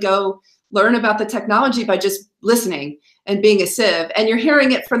actually go learn about the technology by just listening and being a civ. And you're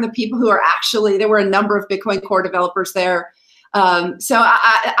hearing it from the people who are there were a number of Bitcoin Core developers there. So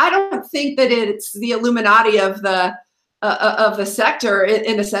I don't think that it's the Illuminati of the sector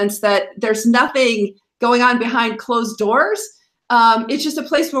in the sense that there's nothing going on behind closed doors. It's just a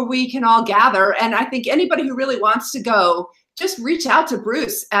place where we can all gather. And I think anybody who really wants to go, just reach out to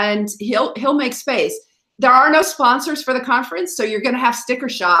Bruce and he'll make space. There are no sponsors for the conference, so you're going to have sticker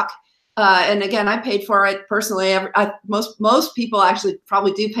shock. And again, I paid for it personally. Most people actually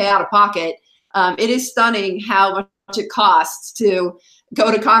probably do pay out of pocket. It is stunning how much it costs to go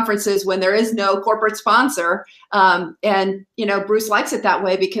to conferences when there is no corporate sponsor. And, you know, Bruce likes it that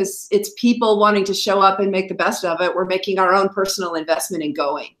way because it's people wanting to show up and make the best of it. We're making our own personal investment in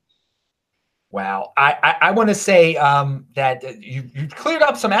going. Wow. I want to say that you cleared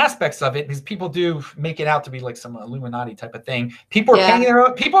up some aspects of it, because people do make it out to be like some Illuminati type of thing. People are paying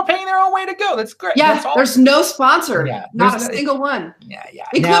their own way to go. That's great. Yeah, That's there's no sponsor. Yeah, not a single one. Yeah.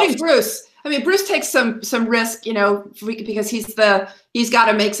 Including Bruce. I mean, Bruce takes some risk, you know, because he's got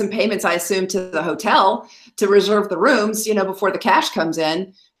to make some payments, I assume, to the hotel to reserve the rooms, you know, before the cash comes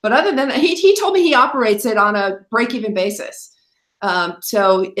in. But other than that, he told me he operates it on a break-even basis.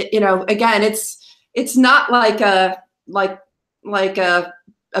 So, you know, again, it's not like a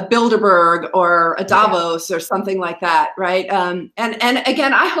Bilderberg or a Davos or something like that, right? And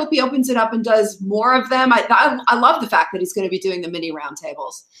again, I hope he opens it up and does more of them. I love the fact that he's going to be doing the mini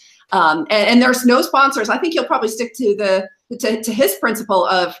roundtables. And there's no sponsors. I think he'll probably stick to to his principle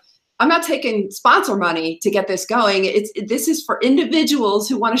of, I'm not taking sponsor money to get this going. This is for individuals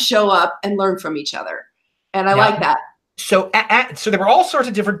who want to show up and learn from each other. And I like that. So there were all sorts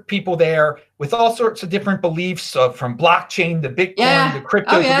of different people there with all sorts of different beliefs from blockchain to Bitcoin to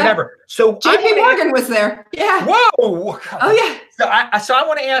crypto to whatever. So JP Morgan was there. Yeah. Whoa. Oh yeah. So I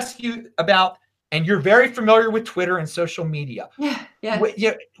want to ask you about and you're very familiar with Twitter and social media. Yeah.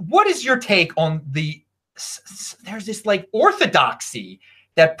 What is your take on there's this like orthodoxy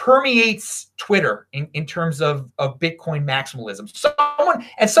that permeates Twitter in terms of Bitcoin maximalism?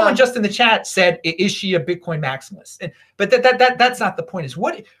 Someone just in the chat said, "Is she a Bitcoin maximalist?" But that's not the point. Is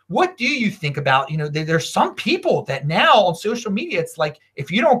what do you think about, there's some people that now on social media, it's like if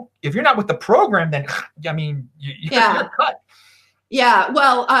you're not with the program, then I mean you're cut. Yeah,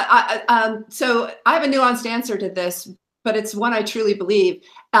 well, so I have a nuanced answer to this, but it's one I truly believe.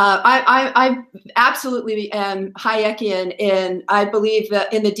 I absolutely am Hayekian I believe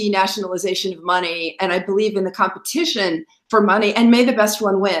that in the denationalization of money, and I believe in the competition for money, and may the best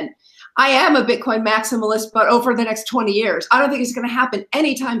one win. I am a Bitcoin maximalist, but over the next 20 years, I don't think it's going to happen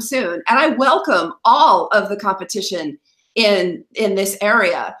anytime soon. And I welcome all of the competition in this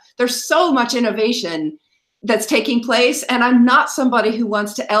area. There's so much innovation that's taking place, and I'm not somebody who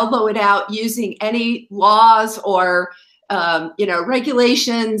wants to elbow it out using any laws or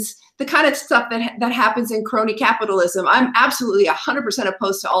regulations, the kind of stuff that happens in crony capitalism. I'm absolutely 100%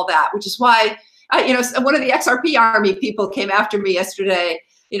 opposed to all that, which is why one of the XRP army people came after me yesterday.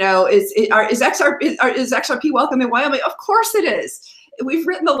 Is XRP welcome in Wyoming? Of course it is. We've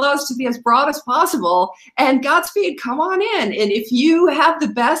written the laws to be as broad as possible, and Godspeed, come on in. And if you have the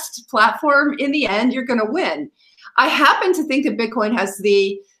best platform in the end, you're going to win. I happen to think that Bitcoin has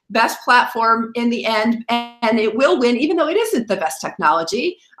the best platform in the end, and it will win, even though it isn't the best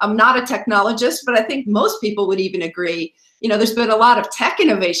technology. I'm not a technologist, but I think most people would even agree. There's been a lot of tech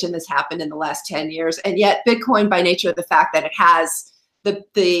innovation that's happened in the last 10 years, and yet Bitcoin, by nature of the fact that it has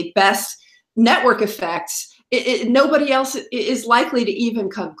the best network effects, nobody else is likely to even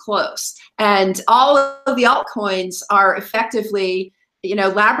come close. And all of the altcoins are effectively,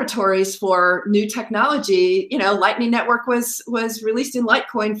 laboratories for new technology. Lightning Network was released in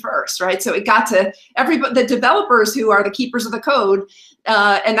Litecoin first, right? So it got to everybody, the developers who are the keepers of the code,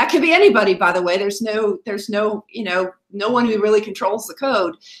 and that can be anybody, by the way. There's no no one who really controls the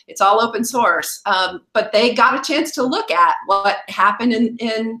code. It's all open source. But they got a chance to look at what happened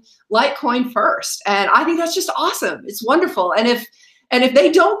in Litecoin first, and I think that's just awesome. It's wonderful. And if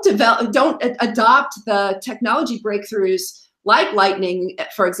they don't adopt the technology breakthroughs like Lightning,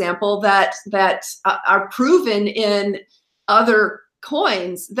 for example, that are proven in other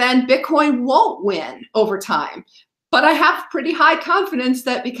coins, then Bitcoin won't win over time. But I have pretty high confidence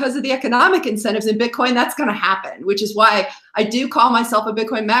that because of the economic incentives in Bitcoin, that's going to happen, which is why I do call myself a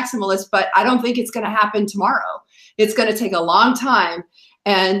Bitcoin maximalist, but I don't think it's going to happen tomorrow. It's going to take a long time,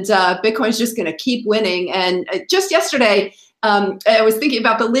 and Bitcoin's just going to keep winning. And just yesterday, I was thinking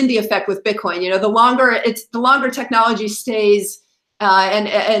about the Lindy effect with Bitcoin. The longer technology stays,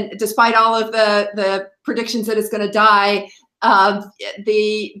 and despite all of the predictions that it's going to die,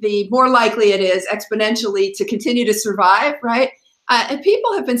 the more likely it is exponentially to continue to survive, right? And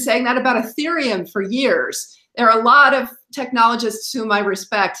people have been saying that about Ethereum for years. There are a lot of technologists whom I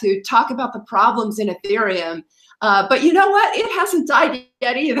respect who talk about the problems in Ethereum. But you know what? It hasn't died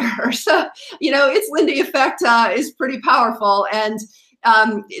yet either. So, its Lindy effect is pretty powerful. And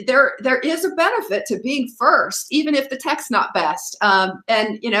there is a benefit to being first, even if the tech's not best.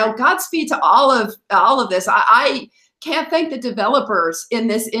 And Godspeed to all of this. I can't thank the developers in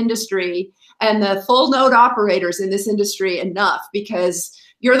this industry and the full node operators in this industry enough, because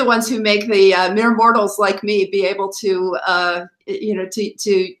you're the ones who make the mere mortals like me be able to,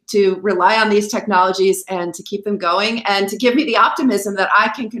 to rely on these technologies and to keep them going, and to give me the optimism that I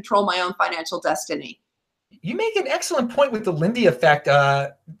can control my own financial destiny. You make an excellent point with the Lindy effect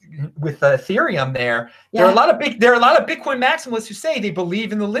with Ethereum. There are a lot of Bitcoin maximalists who say they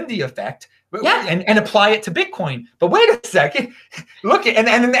believe in the Lindy effect, and apply it to Bitcoin. But wait a second, look, and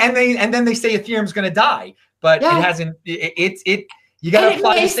then they say Ethereum's going to die, but it hasn't. You got to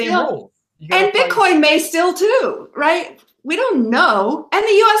apply the same rules. And Bitcoin may still too, right? We don't know. And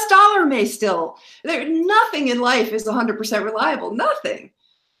the US dollar may still. Nothing in life is 100% reliable. Nothing.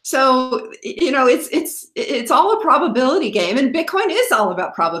 So, it's all a probability game, and Bitcoin is all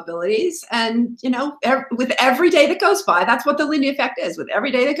about probabilities. And, with every day that goes by, that's what the Lindy effect is. With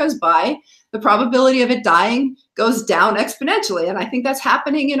every day that goes by, the probability of it dying goes down exponentially. And I think that's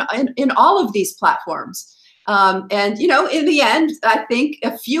happening in all of these platforms. And, in the end, I think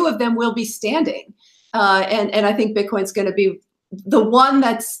a few of them will be standing. And I think Bitcoin's going to be the one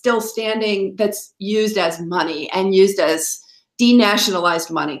that's still standing, that's used as money and used as denationalized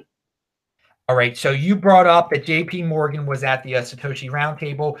money. All right. So you brought up that JP Morgan was at the Satoshi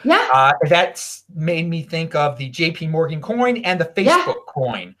Roundtable. Yeah. That's made me think of the JP Morgan coin and the Facebook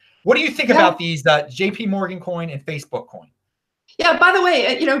coin. What do you think about these JP Morgan coin and Facebook coin? Yeah, by the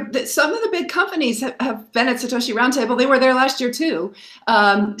way, some of the big companies have been at Satoshi Roundtable. They were there last year too.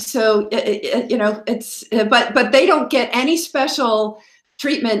 But they don't get any special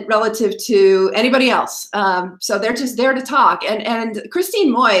treatment relative to anybody else. So they're just there to talk. And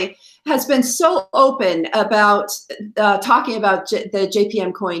Christine Moy has been so open about talking about the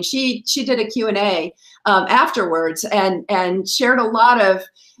JPM coin. She did a Q&A afterwards and shared a lot of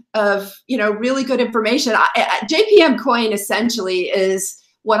really good information. JPM coin essentially is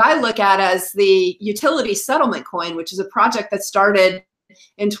what I look at as the utility settlement coin, which is a project that started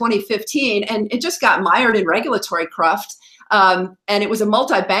in 2015, and it just got mired in regulatory cruft. And it was a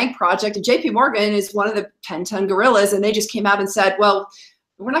multi-bank project, and JP Morgan is one of the 10-ton gorillas, and they just came out and said, well,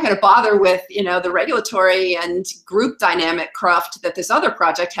 we're not going to bother with, the regulatory and group dynamic cruft that this other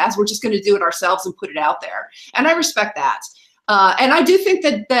project has. We're just going to do it ourselves and put it out there. And I respect that. And I do think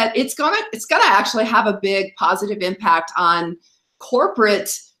that it's gonna actually have a big positive impact on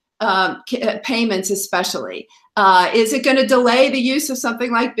corporate payments, especially. Is it going to delay the use of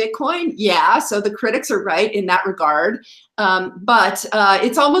something like Bitcoin? Yeah, so the critics are right in that regard. But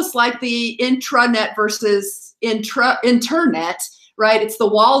it's almost like the intranet versus internet, right? It's the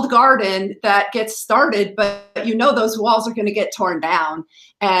walled garden that gets started, but those walls are going to get torn down.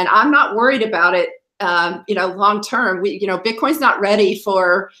 And I'm not worried about it, long term. Bitcoin's not ready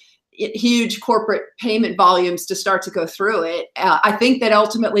for huge corporate payment volumes to start to go through it. I think that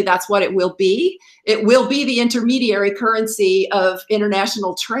ultimately that's what it will be. It will be the intermediary currency of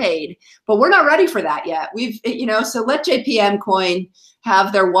international trade, but we're not ready for that yet. So let JPM coin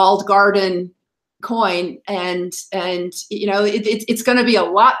have their walled garden coin, and it's going to be a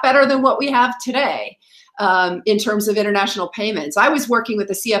lot better than what we have today in terms of international payments. I was working with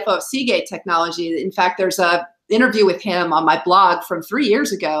the CFO of Seagate Technology. In fact, there's a interview with him on my blog from 3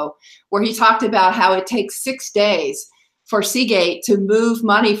 years ago where he talked about how it takes 6 days for Seagate to move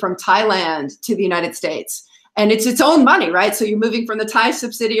money from Thailand to the United States. And it's its own money, right? So you're moving from the Thai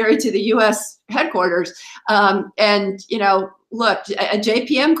subsidiary to the US headquarters. Look, a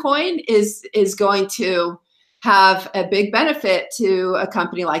JPM coin is going to have a big benefit to a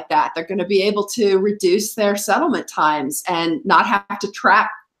company like that. They're going to be able to reduce their settlement times and not have to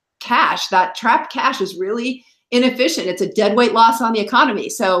trap cash. That trapped cash is really inefficient. It's a deadweight loss on the economy.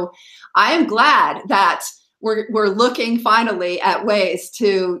 So I am glad that we're looking finally at ways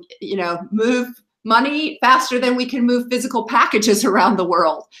to, move money faster than we can move physical packages around the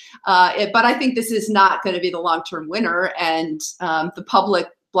world. But I think this is not going to be the long-term winner, and the public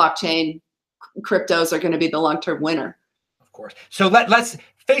blockchain cryptos are going to be the long-term winner. Of course. So let's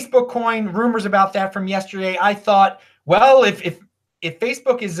Facebook coin, rumors about that from yesterday. I thought, well, if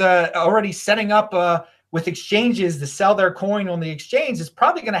Facebook is already setting up with exchanges to sell their coin on the exchange, it's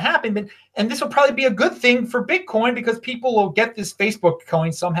probably going to happen. And this will probably be a good thing for Bitcoin, because people will get this Facebook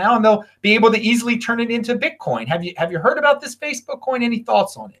coin somehow and they'll be able to easily turn it into Bitcoin. Have you heard about this Facebook coin? Any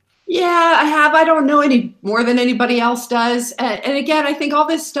thoughts on it? Yeah, I have. I don't know any more than anybody else does. And again, I think all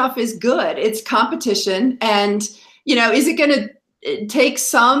this stuff is good. It's competition. And, is it going to take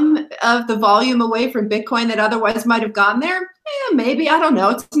some of the volume away from Bitcoin that otherwise might have gone there? Yeah, maybe. I don't know.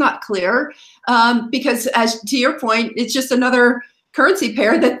 It's not clear. Because as to your point, it's just another currency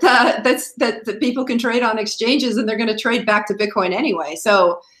pair that people can trade on exchanges, and they're going to trade back to Bitcoin anyway.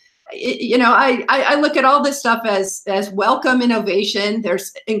 So, I look at all this stuff as welcome innovation.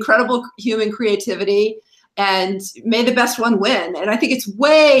 There's incredible human creativity, and may the best one win. And I think it's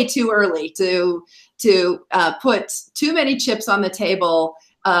way too early to put too many chips on the table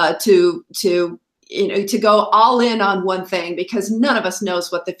to go all in on one thing, because none of us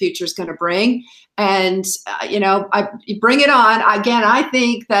knows what the future is going to bring. And, bring it on. Again, I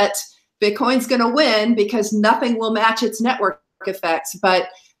think that Bitcoin's going to win because nothing will match its network effects. But,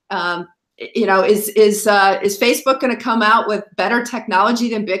 is Facebook going to come out with better technology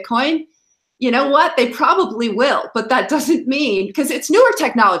than Bitcoin? You know what? They probably will, but that doesn't mean, because it's newer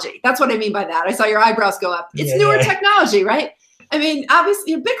technology. That's what I mean by that. I saw your eyebrows go up. It's newer technology, right? I mean,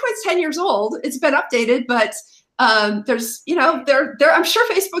 obviously, Bitcoin's 10 years old. It's been updated, but there's, I'm sure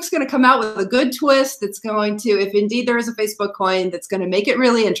Facebook's going to come out with a good twist that's going to, if indeed there is a Facebook coin, that's going to make it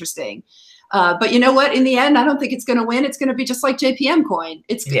really interesting. But you know what? In the end, I don't think it's going to win. It's going to be just like JPM coin.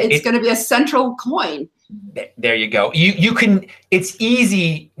 It's going to be a central coin. There you go. You can. It's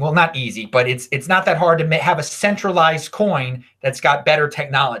easy. Well, not easy, but it's not that hard to have a centralized coin that's got better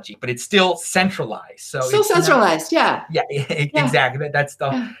technology, but it's still centralized. So still centralized. Yeah. Yeah. Exactly. That's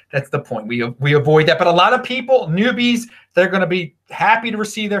the point. We avoid that. But a lot of people, newbies, they're going to be happy to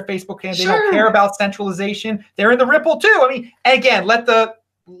receive their Facebook coin. They don't care about centralization. They're in the Ripple too. I mean, again, let the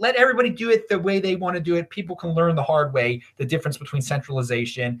let everybody do it the way they want to do it. People can learn the hard way the difference between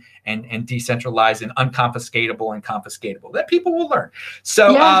centralization and decentralized and unconfiscatable and confiscatable. That people will learn.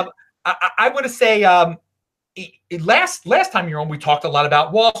 So I want to say last time you're on, we talked a lot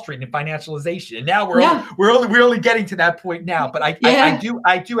about Wall Street and financialization, and now we're only getting to that point now. But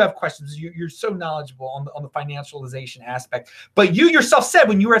I do have questions. You're so knowledgeable on the financialization aspect. But you yourself said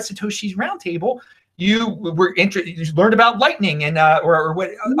when you were at Satoshi's Roundtable, you were interested. You learned about Lightning and or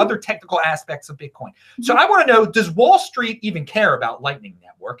what other technical aspects of Bitcoin. So I want to know: does Wall Street even care about Lightning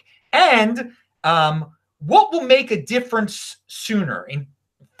Network? And what will make a difference sooner in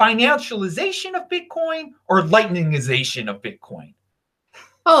financialization of Bitcoin or lightningization of Bitcoin?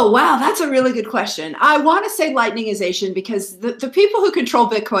 Oh, wow. That's a really good question. I want to say lightningization because the people who control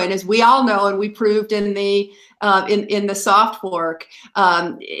Bitcoin, as we all know, and we proved in the soft fork,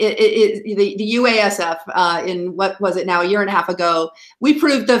 the UASF in what was it now, a year and a half ago, we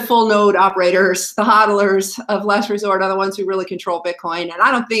proved the full node operators, the hodlers of last resort are the ones who really control Bitcoin. And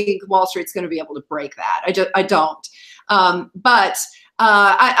I don't think Wall Street's going to be able to break that. I don't. But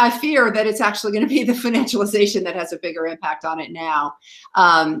I fear that it's actually going to be the financialization that has a bigger impact on it now.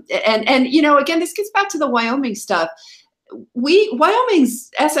 And again, this gets back to the Wyoming stuff.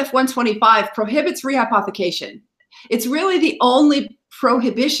 Wyoming's SF 125 prohibits rehypothecation. It's really the only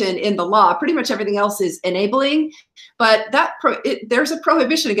prohibition in the law. Pretty much everything else is enabling, but there's a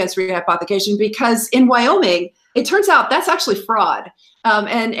prohibition against rehypothecation because in Wyoming, it turns out that's actually fraud.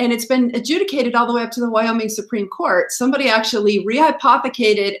 And it's been adjudicated all the way up to the Wyoming Supreme Court. Somebody actually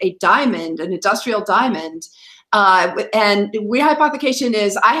rehypothecated a diamond, an industrial diamond. And rehypothecation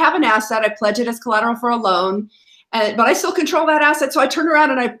is, I have an asset, I pledge it as collateral for a loan, but I still control that asset. So I turn around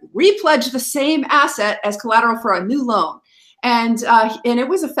and I repledge the same asset as collateral for a new loan. And it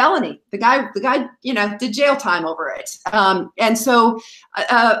was a felony. The guy, did jail time over it. And so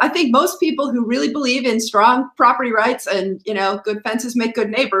I think most people who really believe in strong property rights and good fences make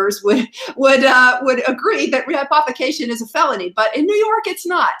good neighbors would agree that rehypothecation is a felony. But in New York, it's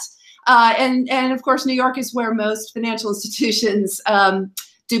not. And of course, New York is where most financial institutions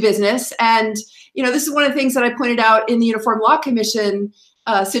do business. And this is one of the things that I pointed out in the Uniform Law Commission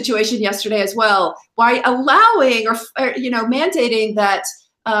situation yesterday as well, by allowing or mandating that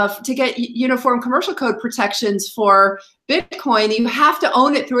to get uniform commercial code protections for Bitcoin, you have to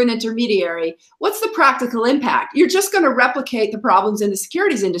own it through an intermediary. What's the practical impact? You're just going to replicate the problems in the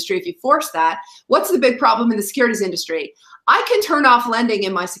securities industry if you force that. What's the big problem in the securities industry? I can turn off lending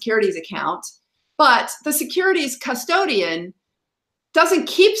in my securities account, but the securities custodian doesn't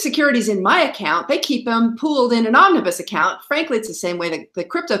keep securities in my account. They keep them pooled in an omnibus account. Frankly, it's the same way that the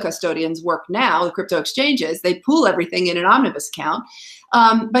crypto custodians work now, the crypto exchanges. They pool everything in an omnibus account.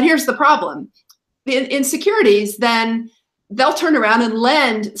 But here's the problem. In securities, then they'll turn around and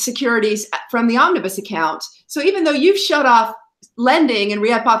lend securities from the omnibus account. So even though you've shut off lending and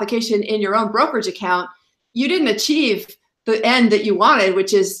rehypothecation in your own brokerage account, you didn't achieve the end that you wanted,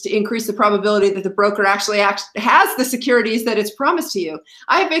 which is to increase the probability that the broker actually has the securities that it's promised to you.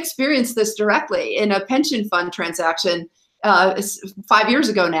 I have experienced this directly in a pension fund transaction 5 years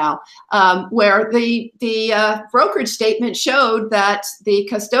ago now, where the brokerage statement showed that the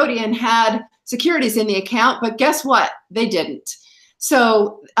custodian had securities in the account, but guess what? They didn't.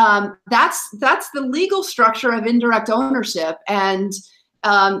 So that's the legal structure of indirect ownership, and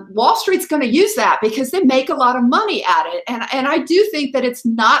Wall Street's going to use that because they make a lot of money at it. And I do think that it's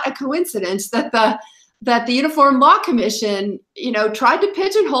not a coincidence that the Uniform Law Commission, tried to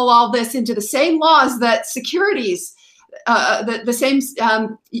pigeonhole all this into the same laws that securities, the same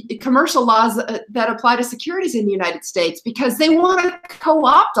commercial laws that apply to securities in the United States, because they want to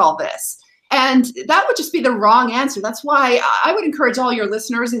co-opt all this. And that would just be the wrong answer. That's why I would encourage all your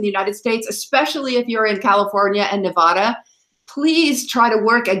listeners in the United States, especially if you're in California and Nevada, please try to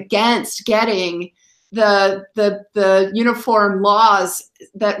work against getting the uniform laws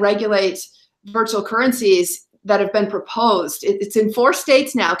that regulate virtual currencies that have been proposed. It's in 4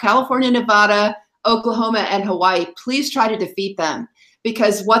 states now, California, Nevada, Oklahoma, and Hawaii. Please try to defeat them,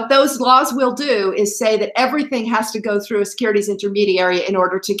 because what those laws will do is say that everything has to go through a securities intermediary in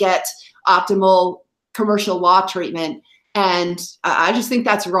order to get optimal commercial law treatment. And I just think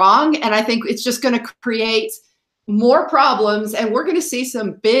that's wrong. And I think it's just going to create more problems, and we're going to see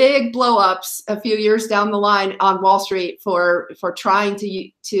some big blow-ups a few years down the line on Wall Street for trying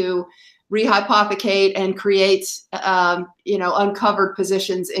to rehypothecate and create uncovered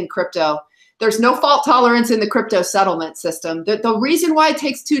positions in crypto. There's no fault tolerance in the crypto settlement system. The reason why it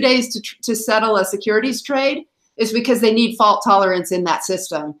takes 2 days to settle a securities trade is because they need fault tolerance in that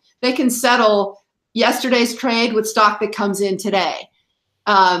system. They can settle yesterday's trade with stock that comes in today.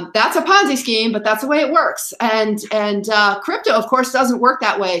 That's a Ponzi scheme, but that's the way it works. And crypto, of course, doesn't work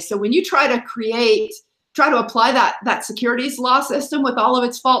that way. So when you try to apply that securities law system with all of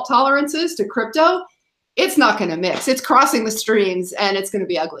its fault tolerances to crypto, it's not going to mix. It's crossing the streams, and it's going to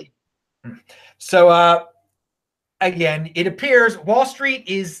be ugly. So again, it appears Wall Street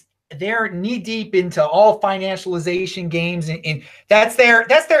they're knee deep into all financialization games, and that's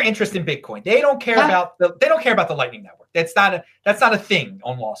their interest in Bitcoin. They don't care about the Lightning Network. That's not a thing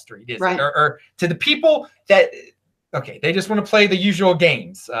on Wall Street, is right. it? Or to the people that they just want to play the usual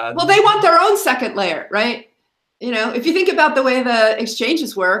games. Well, they want their own second layer, right? If you think about the way the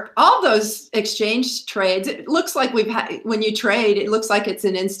exchanges work, all those exchange trades, it looks like when you trade, it looks like it's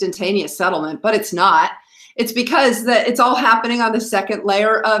an instantaneous settlement, but it's not. It's because it's all happening on the second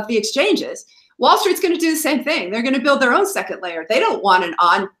layer of the exchanges. Wall Street's going to do the same thing. They're going to build their own second layer. They don't want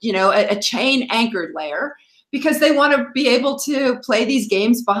a chain anchored layer, because they want to be able to play these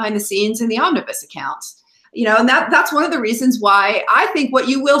games behind the scenes in the omnibus accounts. And that's one of the reasons why I think what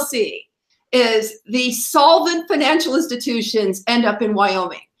you will see is the solvent financial institutions end up in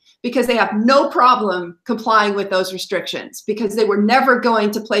Wyoming, because they have no problem complying with those restrictions, because they were never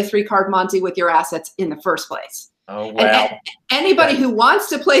going to play 3-card Monte with your assets in the first place. Oh, wow. And anybody who wants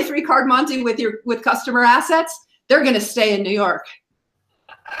to play 3-card Monte with customer assets, they're going to stay in New York.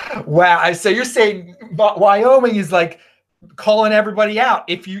 Wow. So you're saying Wyoming is like calling everybody out.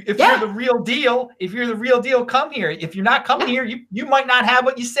 If you're the real deal, come here. If you're not coming here, you might not have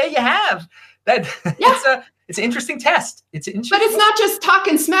what you say you have. It's an interesting test. But it's not just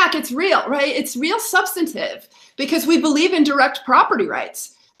talking smack. It's real, right? It's real substantive, because we believe in direct property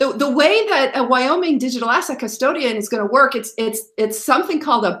rights. The way that a Wyoming digital asset custodian is going to work, it's something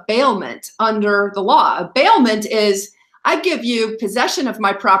called a bailment under the law. A bailment is, I give you possession of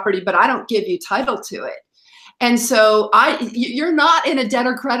my property, but I don't give you title to it. And so you're not in a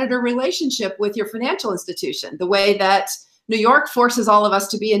debtor-creditor relationship with your financial institution, the way that New York forces all of us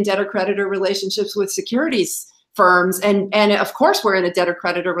to be in debtor-creditor relationships with securities firms. And of course, we're in a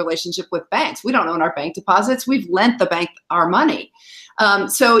debtor-creditor relationship with banks. We don't own our bank deposits. We've lent the bank our money.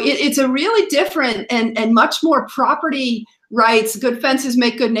 So it's a really different and much more property rights, good fences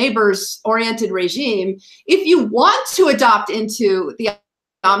make good neighbors oriented regime. If you want to adopt into the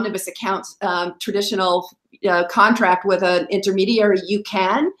omnibus account traditional contract with an intermediary, you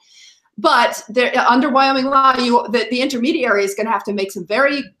can. But under Wyoming law, the intermediary is going to have to make some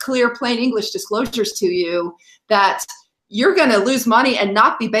very clear, plain English disclosures to you that you're going to lose money and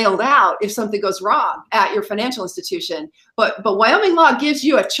not be bailed out if something goes wrong at your financial institution. But Wyoming law gives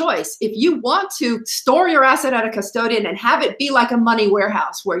you a choice. If you want to store your asset at a custodian and have it be like a money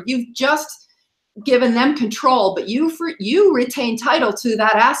warehouse where you've just given them control, but you retain title to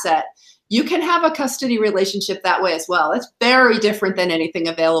that asset, you can have a custody relationship that way as well. It's very different than anything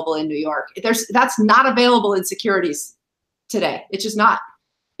available in New York. That's not available in securities today. It's just not.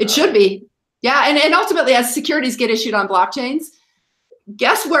 It should be. Yeah, and ultimately, as securities get issued on blockchains,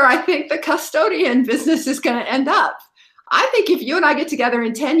 guess where I think the custodian business is going to end up? I think if you and I get together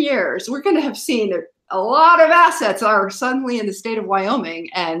in 10 years, we're going to have seen a lot of assets are suddenly in the state of Wyoming,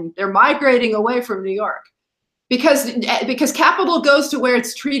 and they're migrating away from New York because capital goes to where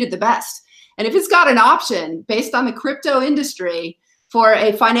it's treated the best. And if it's got an option based on the crypto industry for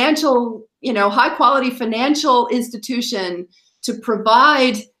a financial, high quality financial institution to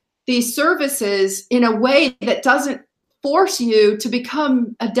provide these services in a way that doesn't force you to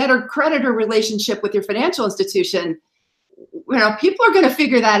become a debtor-creditor relationship with your financial institution, people are going to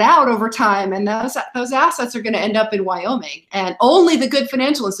figure that out over time, and those assets are going to end up in Wyoming, and only the good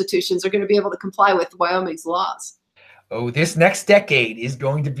financial institutions are going to be able to comply with Wyoming's laws. Oh, this next decade is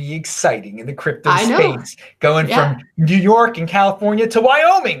going to be exciting in the crypto space, going from New York and California to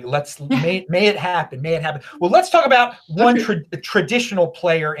Wyoming. May it happen. May it happen. Well, let's talk about one traditional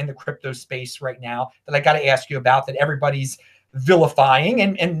player in the crypto space right now that I got to ask you about, that everybody's vilifying,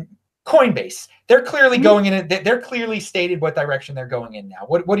 and Coinbase. They're clearly going in. They're clearly stated what direction they're going in now.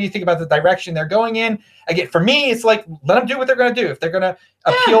 What do you think about the direction they're going in? Again, for me, it's like, let them do what they're going to do. If they're going to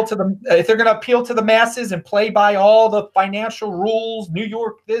appeal to the masses and play by all the financial rules, New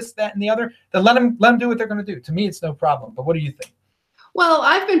York, this, that, and the other, then let them do what they're going to do. To me, it's no problem. But what do you think? Well,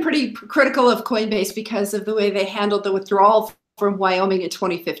 I've been pretty critical of Coinbase because of the way they handled the withdrawal from Wyoming in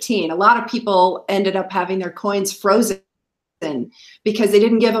 2015. A lot of people ended up having their coins frozen because they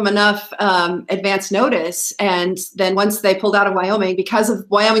didn't give them enough advance notice. And then once they pulled out of Wyoming, because of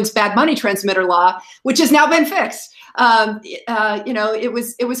Wyoming's bad money transmitter law, which has now been fixed,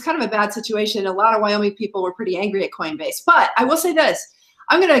 it was kind of a bad situation. A lot of Wyoming people were pretty angry at Coinbase. But I will say this,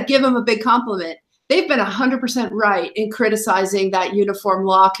 I'm going to give them a big compliment. they've been 100% right in criticizing that Uniform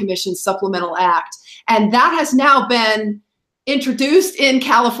Law Commission Supplemental Act. And that has now been introduced in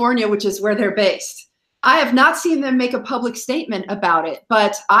California, which is where they're based. I have not seen them make a public statement about it,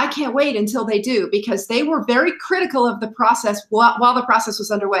 but I can't wait until they do, because they were very critical of the process while the process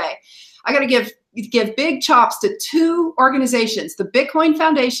was underway. I got to give big chops to two organizations, the Bitcoin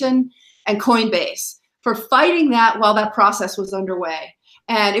Foundation and Coinbase, for fighting that while that process was underway.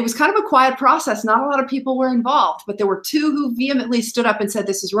 And it was kind of a quiet process. Not a lot of people were involved, but there were two who vehemently stood up and said,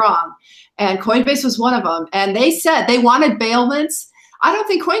 this is wrong. And Coinbase was one of them. And they said they wanted bailments. I don't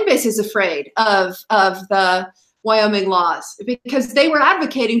think Coinbase is afraid of the Wyoming laws, because they were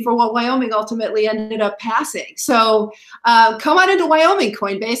advocating for what Wyoming ultimately ended up passing. So come on into Wyoming,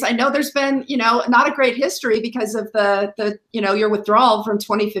 Coinbase. I know there's been, not a great history because of the your withdrawal from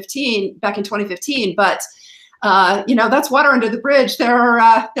 2015, back in 2015, but that's water under the bridge. There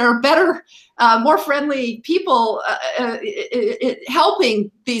are better, more friendly people helping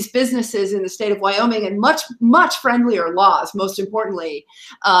these businesses in the state of Wyoming, and much friendlier laws, most importantly.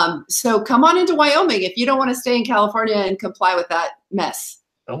 So come on into Wyoming if you don't want to stay in California and comply with that mess.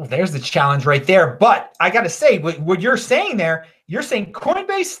 Oh, there's the challenge right there. But I got to say, what you're saying there, you're saying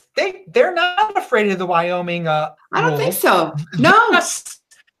Coinbase, they're not afraid of the Wyoming I don't think so. No.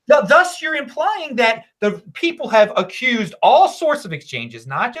 Thus, you're implying that the people have accused all sorts of exchanges,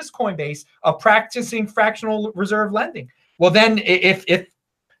 not just Coinbase, of practicing fractional reserve lending. Well, then,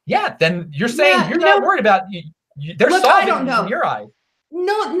 then you're saying you're not worried about they're solving it in your eyes.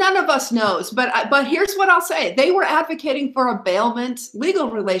 No, none of us knows. But here's what I'll say: they were advocating for a bailment legal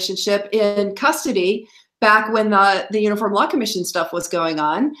relationship in custody back when the Uniform Law Commission stuff was going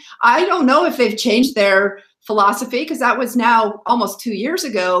on. I don't know if they've changed their philosophy, because that was now almost 2 years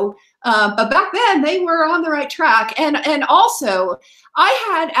ago. But back then they were on the right track. And also, I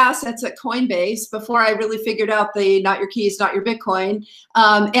had assets at Coinbase before I really figured out the not your keys, not your Bitcoin.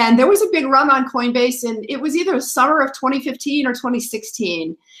 And there was a big run on Coinbase, and it was either summer of 2015 or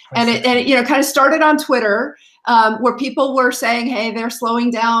 2016. And it kind of started on Twitter, where people were saying, hey, they're slowing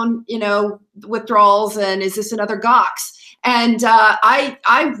down, withdrawals, and is this another Gox? And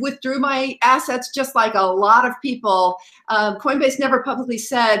I withdrew my assets just like a lot of people. Coinbase never publicly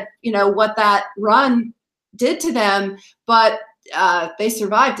said, what that run did to them, but they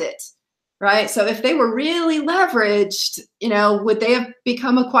survived it, right? So if they were really leveraged, would they have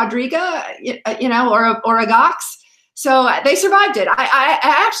become a Quadriga, or a Gox? So they survived it. I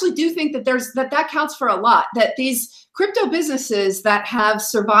actually do think that that counts for a lot, that these crypto businesses that have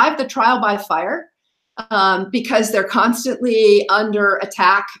survived the trial by fire, because they're constantly under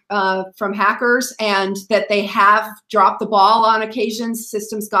attack from hackers, and that they have dropped the ball on occasions,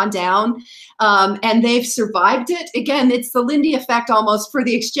 systems gone down, and they've survived it. Again, it's the Lindy effect almost for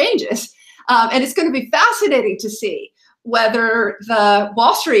the exchanges. And it's going to be fascinating to see whether the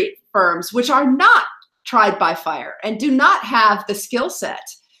Wall Street firms, which are not tried by fire and do not have the skill set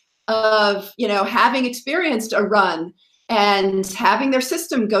of, having experienced a run and having their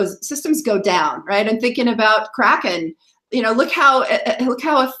systems go down, right? I'm thinking about Kraken. Look how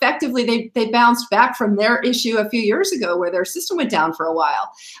effectively they bounced back from their issue a few years ago, where their system went down for a while.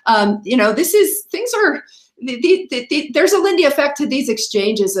 There's a Lindy effect to these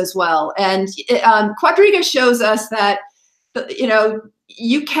exchanges as well. And Quadriga shows us that,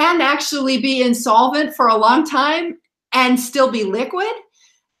 you can actually be insolvent for a long time and still be liquid.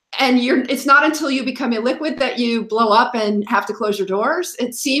 And it's not until you become illiquid that you blow up and have to close your doors.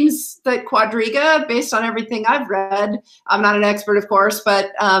 It seems that Quadriga, based on everything I've read, I'm not an expert, of course,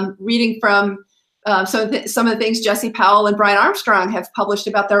 but reading from some of the things Jesse Powell and Brian Armstrong have published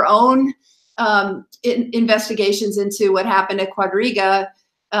about their own investigations into what happened at Quadriga,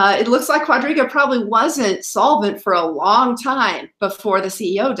 it looks like Quadriga probably wasn't solvent for a long time before the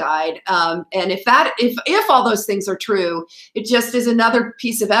CEO died. And if all those things are true, it just is another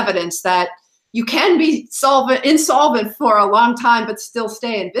piece of evidence that you can be insolvent for a long time, but still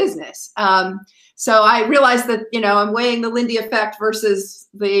stay in business. So I realize that, I'm weighing the Lindy effect versus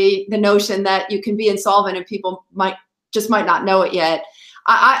the notion that you can be insolvent and people might not know it yet.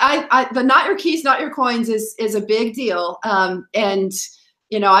 The not your keys, not your coins is a big deal. And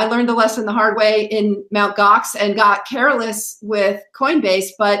I learned the lesson the hard way in Mt. Gox and got careless with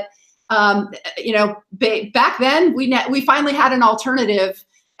Coinbase. But, back then we finally had an alternative.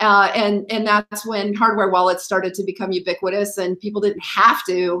 And that's when hardware wallets started to become ubiquitous, and people didn't have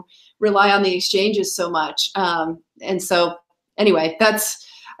to rely on the exchanges so much. And so anyway,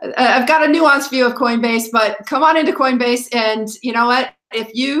 I've got a nuanced view of Coinbase, but come on into Coinbase. And you know what? If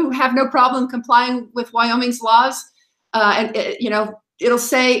you have no problem complying with Wyoming's laws,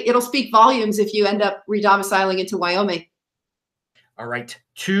 it'll speak volumes if you end up redomiciling into Wyoming. All right,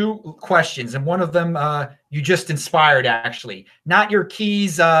 2 questions, and one of them you just inspired, actually. Not your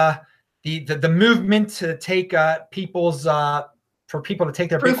keys, the movement to take people's for people to take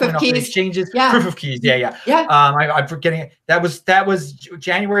their Proof Bitcoin of off the keys. exchanges. Yeah. Proof of keys. Yeah. I'm forgetting it. That was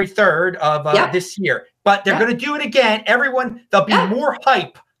January 3rd of this year. But they're going to do it again. Everyone, there'll be more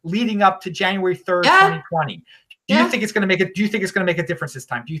hype leading up to January 3rd, 2020. Do you think it's going to make it? Do you think it's going to make a difference this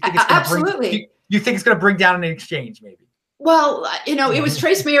time? Do you think it's going to bring? Do you think it's going to bring down an exchange, maybe? Well, it was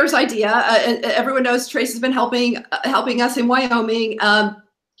Trace Mayer's idea. Everyone knows Trace has been helping us in Wyoming.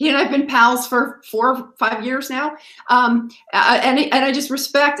 He and I have been pals for 4 or 5 years now, and I just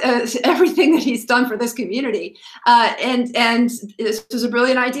respect everything that he's done for this community. And this was a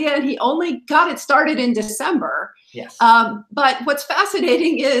brilliant idea, and he only got it started in December. Yes. But what's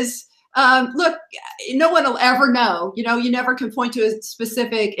fascinating is, look, no one will ever know. You never can point to a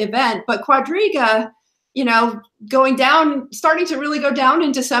specific event, but Quadriga, starting to really go down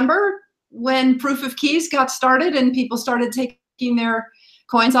in December when Proof of Keys got started and people started taking their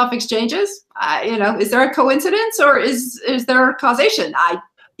coins off exchanges. Is there a coincidence or is there causation?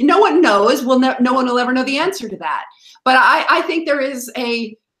 No one knows. No one will ever know the answer to that. But I think there is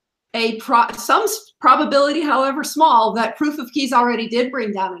some probability, however small, that Proof of Keys already did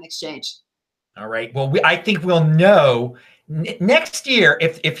bring down an exchange. All right. Well, I think we'll know next year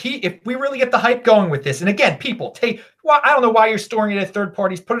if we really get the hype going with this. And again, people I don't know why you're storing it at third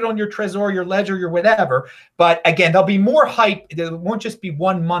parties. Put it on your Trezor, your Ledger, your whatever. But again, there'll be more hype. There won't just be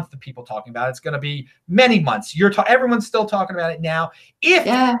 1 month of people talking about it. It's going to be many months. Everyone's still talking about it now. If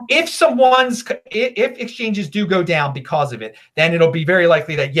exchanges do go down because of it, then it'll be very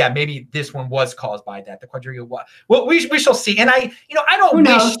likely that maybe this one was caused by that. The Quadriga was. Well, we shall see. And I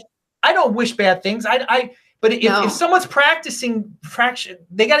don't wish bad things. But if someone's practicing fraction,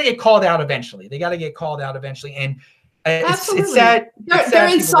 they got to get called out eventually. And it's sad. They're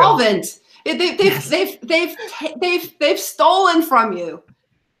insolvent. They've stolen from you.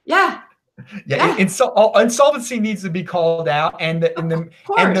 Yeah. Insolvency needs to be called out, if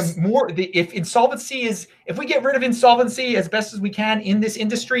insolvency is, if we get rid of insolvency as best as we can in this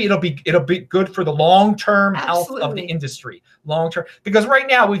industry, it'll be good for the long-term health of the industry, long-term. Because right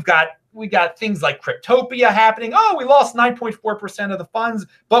now we got things like Cryptopia happening. Oh, we lost 9.4% of the funds,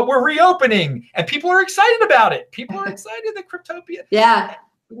 but we're reopening, and people are excited about it. People are excited that Cryptopia. Yeah.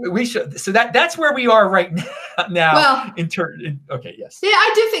 We should. So that's where we are right now. Well, okay, yes. Yeah,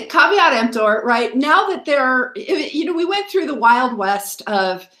 I do think caveat emptor, right? Now that we went through the Wild West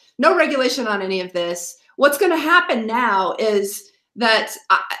of no regulation on any of this. What's going to happen now is that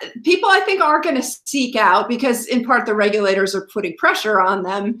people, I think, are going to seek out, because in part the regulators are putting pressure on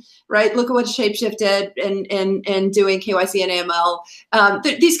them, right? Look at what Shapeshift did and doing KYC and AML.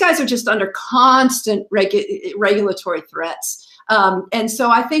 These guys are just under constant regulatory threats. And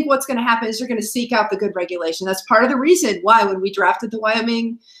so I think what's going to happen is they're going to seek out the good regulation. That's part of the reason why when we drafted the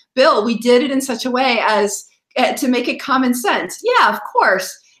Wyoming bill, we did it in such a way as to make it common sense. Yeah, of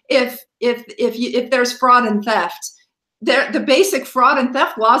course, if there's fraud and theft, the basic fraud and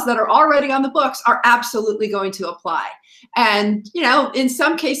theft laws that are already on the books are absolutely going to apply. And, in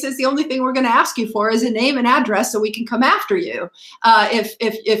some cases, the only thing we're going to ask you for is a name and address so we can come after you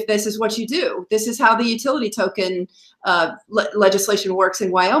if this is what you do. This is how the utility token legislation works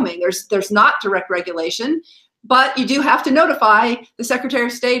in Wyoming. There's not direct regulation, but you do have to notify the Secretary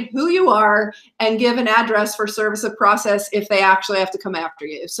of State who you are and give an address for service of process if they actually have to come after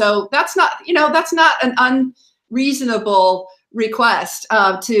you. So that's not an unreasonable request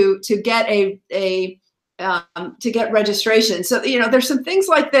to get registration. So there's some things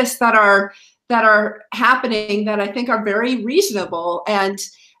like this that are happening that I think are very reasonable. And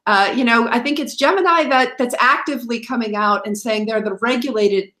I think it's Gemini that's actively coming out and saying they're the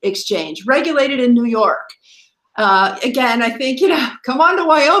regulated exchange, regulated in New York. Again, I think, come on to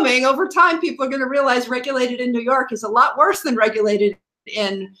Wyoming. Over time, people are going to realize regulated in New York is a lot worse than regulated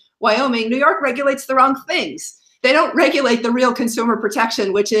in Wyoming. New York regulates the wrong things. They don't regulate the real consumer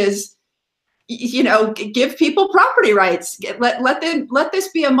protection, which is, give people property rights. Let this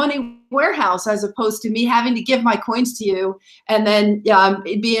be a money warehouse as opposed to me having to give my coins to you and then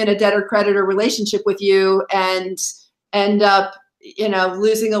be in a debtor-creditor relationship with you and end up,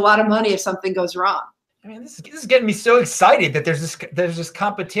 losing a lot of money if something goes wrong. I mean, this is getting me so excited that there's this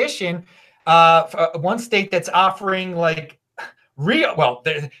competition. For one state that's offering like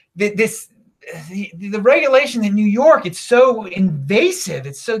the regulation in New York, it's so invasive.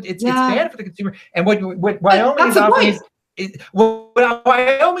 It's bad for the consumer. And what Wyoming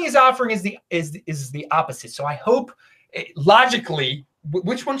is offering is the opposite. So I hope logically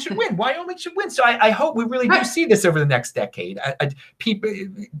which one should win? Wyoming should win. So I hope we really do see this over the next decade. People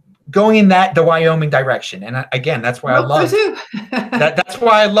going in the Wyoming direction. And again, that's why I love that's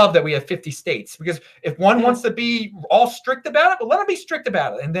why I love that we have 50 states, because if one wants to be all strict about it, well, let them be strict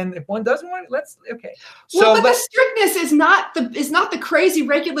about it. And then if one doesn't want it, okay. So but the strictness is not the crazy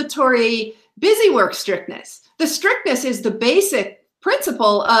regulatory busy work strictness. The strictness is the basic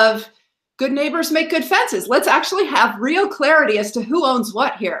principle of good neighbors make good fences. Let's actually have real clarity as to who owns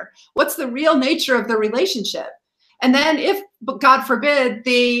what here. What's the real nature of the relationship? And then if, God forbid,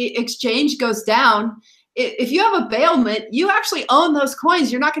 the exchange goes down, if you have a bailment, you actually own those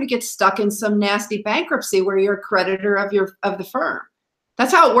coins. You're not going to get stuck in some nasty bankruptcy where you're a creditor of the firm.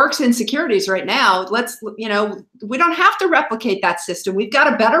 That's how it works in securities right now. We don't have to replicate that system. We've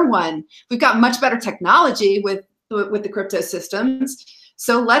got a better one. We've got much better technology with the crypto systems.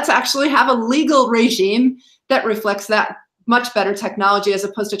 So let's actually have a legal regime that reflects that much better technology, as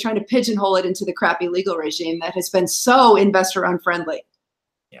opposed to trying to pigeonhole it into the crappy legal regime that has been so investor unfriendly.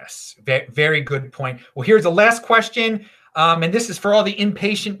 Yes, very good point. Well, here's the last question. And this is for all the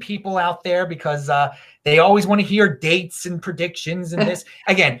impatient people out there, because they always want to hear dates and predictions and this.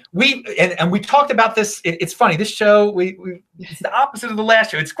 Again, we talked about this. It's funny. This show, it's the opposite of the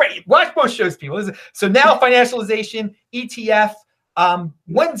last show. It's great. Watch both shows, people. So now financialization, ETF.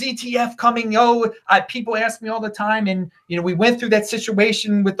 When's ETF coming? People ask me all the time, and we went through that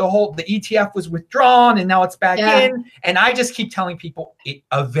situation with the ETF was withdrawn, and now it's back in, and I just keep telling people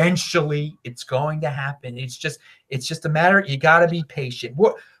eventually it's going to happen. It's just a matter. You got to be patient.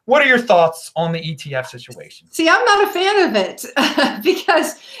 What are your thoughts on the ETF situation? See, I'm not a fan of it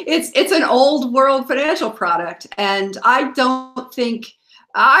because it's an old world financial product, and I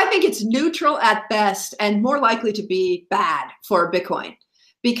think it's neutral at best and more likely to be bad for Bitcoin,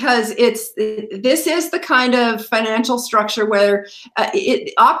 because this is the kind of financial structure where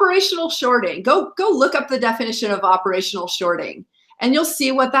operational shorting, go look up the definition of operational shorting and you'll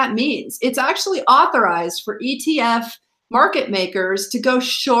see what that means. It's actually authorized for ETF market makers to go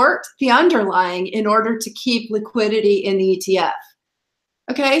short the underlying in order to keep liquidity in the ETF.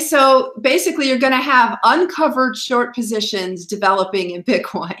 Okay, so basically you're going to have uncovered short positions developing in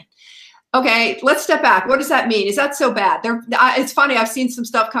Bitcoin. Okay, let's step back. What does that mean? Is that so bad? It's funny, I've seen some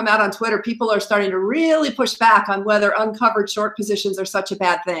stuff come out on Twitter. People are starting to really push back on whether uncovered short positions are such a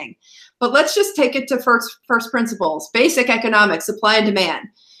bad thing. But let's just take it to first principles, basic economics, supply and demand.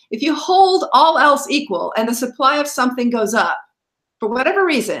 If you hold all else equal and the supply of something goes up, for whatever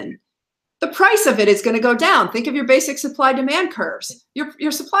reason, the price of it is going to go down. Think of your basic supply demand curves.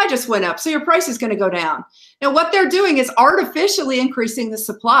 Your supply just went up, so your price is going to go down. Now, what they're doing is artificially increasing the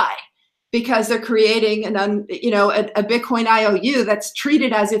supply, because they're creating a Bitcoin IOU that's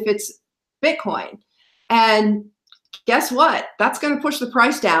treated as if it's Bitcoin. And guess what? That's going to push the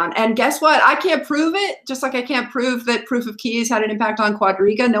price down. And guess what? I can't prove it, just like I can't prove that proof of keys had an impact on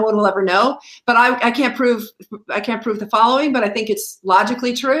Quadriga. No one will ever know. But I can't prove the following, but I think it's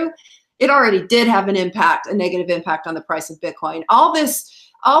logically true. It already did have an impact, a negative impact on the price of Bitcoin. All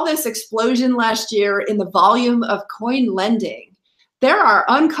this explosion last year in the volume of coin lending, there are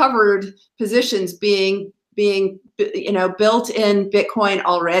uncovered positions being built in Bitcoin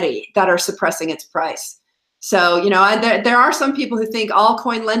already that are suppressing its price. So, there are some people who think all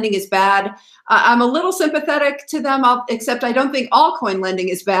coin lending is bad. I'm a little sympathetic to them, except I don't think all coin lending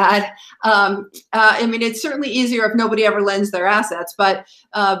is bad. It's certainly easier if nobody ever lends their assets, but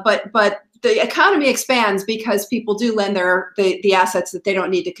the economy expands because people do lend the assets that they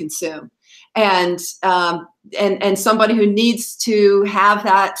don't need to consume. And somebody who needs to have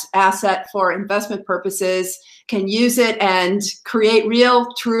that asset for investment purposes can use it and create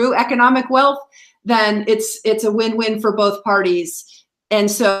real, true economic wealth, then it's a win-win for both parties. And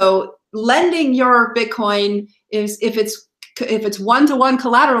so lending your Bitcoin is, if it's one-to-one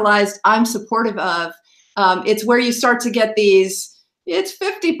collateralized, I'm supportive of. It's where you start to get these, it's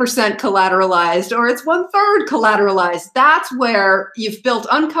 50% collateralized or it's 1/3 collateralized. That's where you've built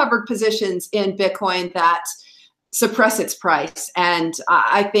uncovered positions in Bitcoin that suppress its price. And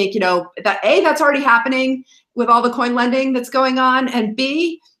I think, that's already happening with all the coin lending that's going on. And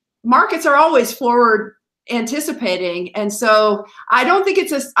B, markets are always forward anticipating. And so I don't think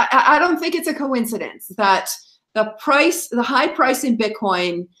it's a coincidence that the high price in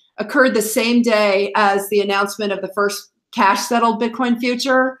Bitcoin occurred the same day as the announcement of the first cash settled Bitcoin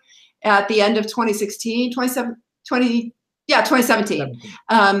future at the end of 2017.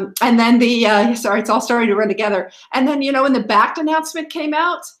 And then it's all starting to run together. And then, when the backed announcement came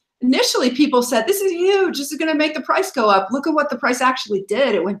out, initially people said, this is huge. This is going to make the price go up. Look at what the price actually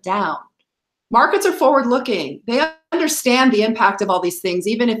did. It went down. Markets are forward looking. They understand the impact of all these things,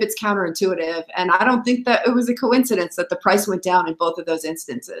 even if it's counterintuitive. And I don't think that it was a coincidence that the price went down in both of those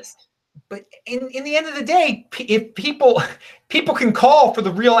instances. But in the end of the day, if people can call for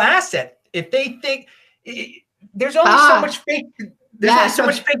the real asset, if they think there's only so much fake, so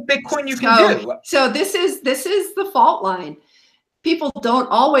much fake Bitcoin you can do. So this is the fault line. People don't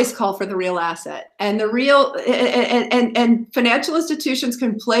always call for the real asset, and the real and financial institutions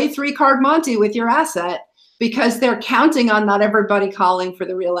can play three-card Monte with your asset because they're counting on not everybody calling for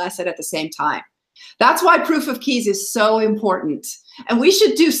the real asset at the same time. That's why proof of keys is so important. And we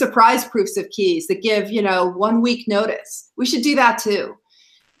should do surprise proofs of keys that give, 1 week notice. We should do that too,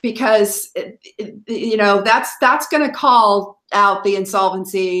 because that's going to call out the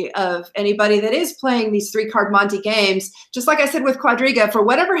insolvency of anybody that is playing these three-card Monte games. Just like I said with Quadriga, for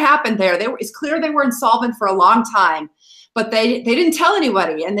whatever happened there, it's clear they were insolvent for a long time, but they didn't tell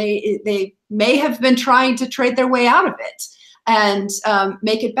anybody, and they may have been trying to trade their way out of it and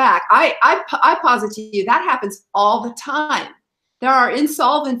make it back. I posit to you that happens all the time. There are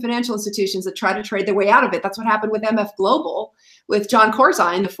insolvent financial institutions that try to trade their way out of it. That's what happened with MF Global, with John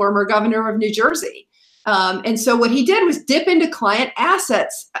Corzine, the former governor of New Jersey. And so what he did was dip into client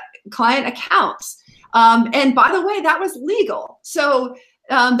assets, client accounts. And by the way, that was legal. So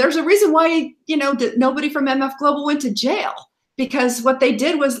there's a reason why, nobody from MF Global went to jail, because what they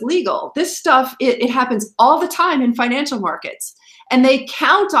did was legal. This stuff, it happens all the time in financial markets. And they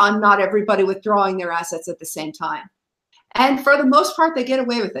count on not everybody withdrawing their assets at the same time. And for the most part, they get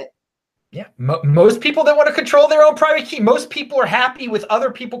away with it. Yeah, most people that want to control their own private key, most people are happy with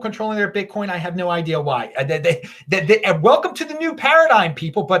other people controlling their Bitcoin. I have no idea why. Welcome to the new paradigm,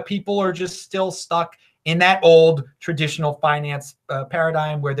 people, but people are just still stuck in that old traditional finance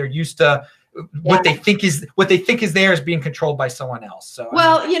paradigm where they're used to what they think is theirs being controlled by someone else. So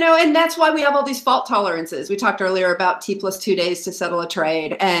and that's why we have all these fault tolerances. We talked earlier about T+2 days to settle a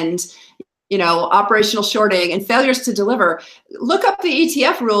trade, and operational shorting and failures to deliver. Look up the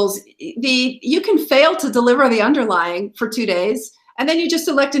ETF rules. You can fail to deliver the underlying for 2 days, and then you just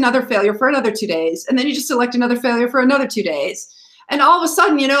elect another failure for another 2 days, and then you just elect another failure for another 2 days. And all of a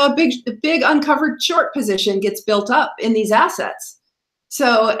sudden, a big uncovered short position gets built up in these assets.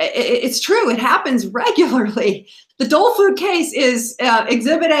 So it's true. It happens regularly. The Dole Food case is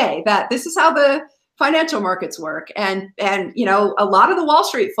Exhibit A, that this is how the financial markets work. And a lot of the Wall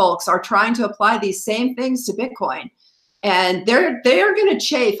Street folks are trying to apply these same things to Bitcoin. And they're going to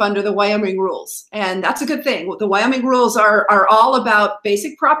chafe under the Wyoming rules. And that's a good thing. The Wyoming rules are all about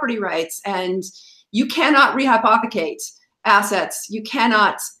basic property rights, and you cannot rehypothecate assets. You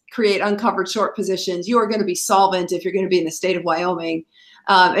cannot create uncovered short positions. You are going to be solvent if you're going to be in the state of Wyoming.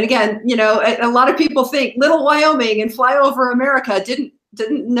 And again, a lot of people think little Wyoming and flyover America didn't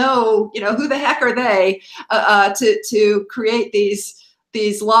know, who the heck are they to create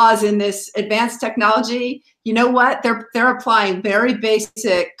these laws in this advanced technology. You know what? They're applying very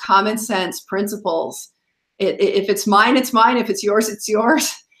basic common sense principles. If it's mine, it's mine. If it's yours, it's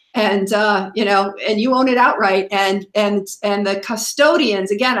yours. And and you own it outright. And the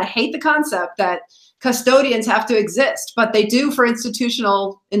custodians, again, I hate the concept that custodians have to exist, but they do for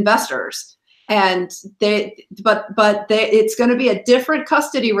institutional investors. And it's going to be a different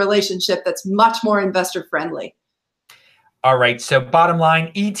custody relationship that's much more investor friendly. All right. So bottom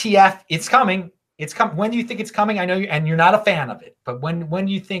line, ETF, it's coming. It's coming. When do you think it's coming? I know you're not a fan of it, but when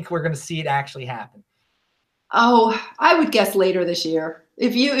do you think we're going to see it actually happen? Oh, I would guess later this year.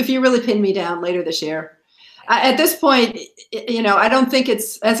 If you really pin me down, later this year. At this point, I don't think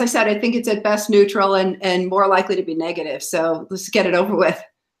it's, as I said, I think it's at best neutral and more likely to be negative. So let's get it over with.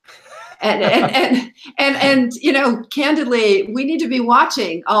 And candidly, we need to be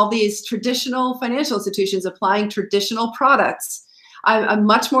watching all these traditional financial institutions applying traditional products. I'm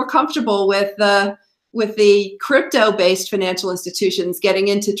much more comfortable with the crypto-based financial institutions getting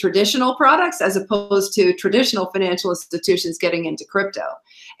into traditional products as opposed to traditional financial institutions getting into crypto.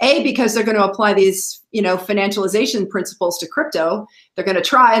 A, because they're going to apply these, financialization principles to crypto. They're going to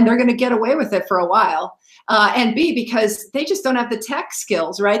try, and they're going to get away with it for a while. And B, because they just don't have the tech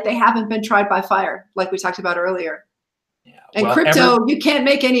skills, right? They haven't been tried by fire, like we talked about earlier. Yeah, and crypto, you can't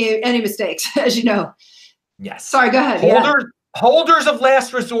make any mistakes, as you know. Yes. Sorry, go ahead. Holders of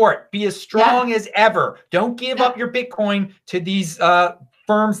last resort, be as strong as ever. Don't give up your Bitcoin to these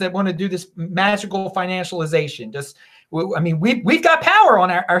firms that want to do this magical financialization. We've got power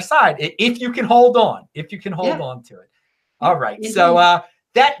on our side if you can hold on. If you can hold on to it. All right. Indeed. So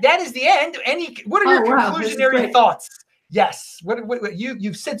that is the end. What are your conclusionary thoughts? Yes. What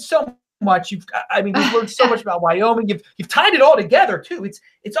you've said so much. I mean, we've learned so much about Wyoming. You've tied it all together too.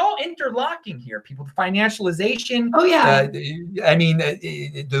 It's all interlocking here. People, the financialization. Oh yeah.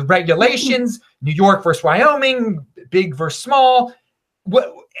 The regulations. New York versus Wyoming. Big versus small.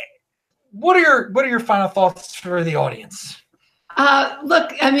 What are your final thoughts for the audience?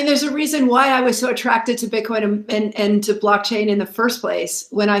 Look, I mean, there's a reason why I was so attracted to Bitcoin and to blockchain in the first place.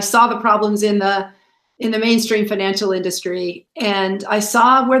 When I saw the problems in the mainstream financial industry, and I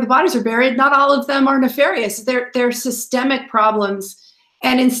saw where the bodies are buried, not all of them are nefarious. They're systemic problems.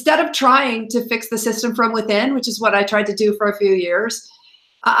 And instead of trying to fix the system from within, which is what I tried to do for a few years,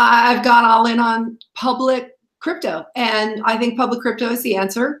 I've gone all in on public crypto. And I think public crypto is the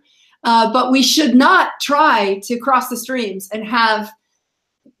answer. But we should not try to cross the streams and have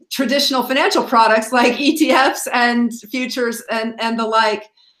traditional financial products like ETFs and futures and the like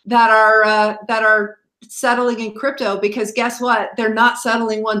that are settling in crypto, because guess what? They're not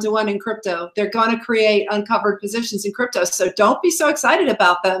settling one-to-one in crypto. They're going to create uncovered positions in crypto. So don't be so excited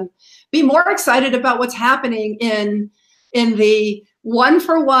about them. Be more excited about what's happening in the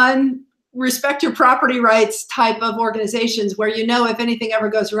one-for-one, respect your property rights type of organizations, where you know if anything ever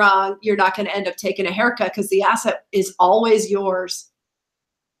goes wrong, you're not going to end up taking a haircut because the asset is always yours.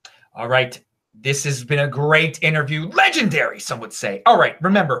 All right. This has been a great interview. Legendary, some would say. All right.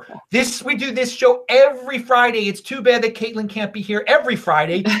 Remember, we do this show every Friday. It's too bad that Caitlin can't be here every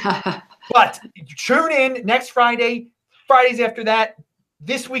Friday. But tune in next Friday, Fridays after that,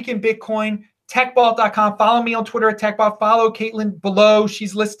 This Week in Bitcoin, techbalt.com. Follow me on Twitter at techbalt. Follow Caitlin below.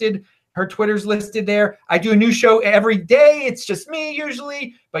 She's listed. Her Twitter's listed there. I do a new show every day. It's just me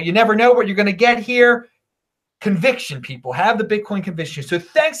usually, but you never know what you're going to get here. Conviction, people. Have the Bitcoin conviction. So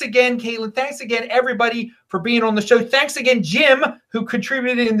thanks again, Caitlin. Thanks again, everybody, for being on the show. Thanks again, Jim, who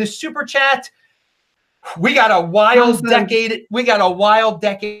contributed in the super chat. We got a wild decade. We got a wild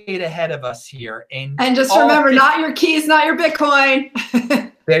decade ahead of us here. And just remember, not your keys, not your Bitcoin.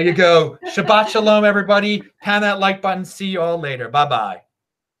 There you go. Shabbat shalom, everybody. Pound that like button. See you all later. Bye-bye.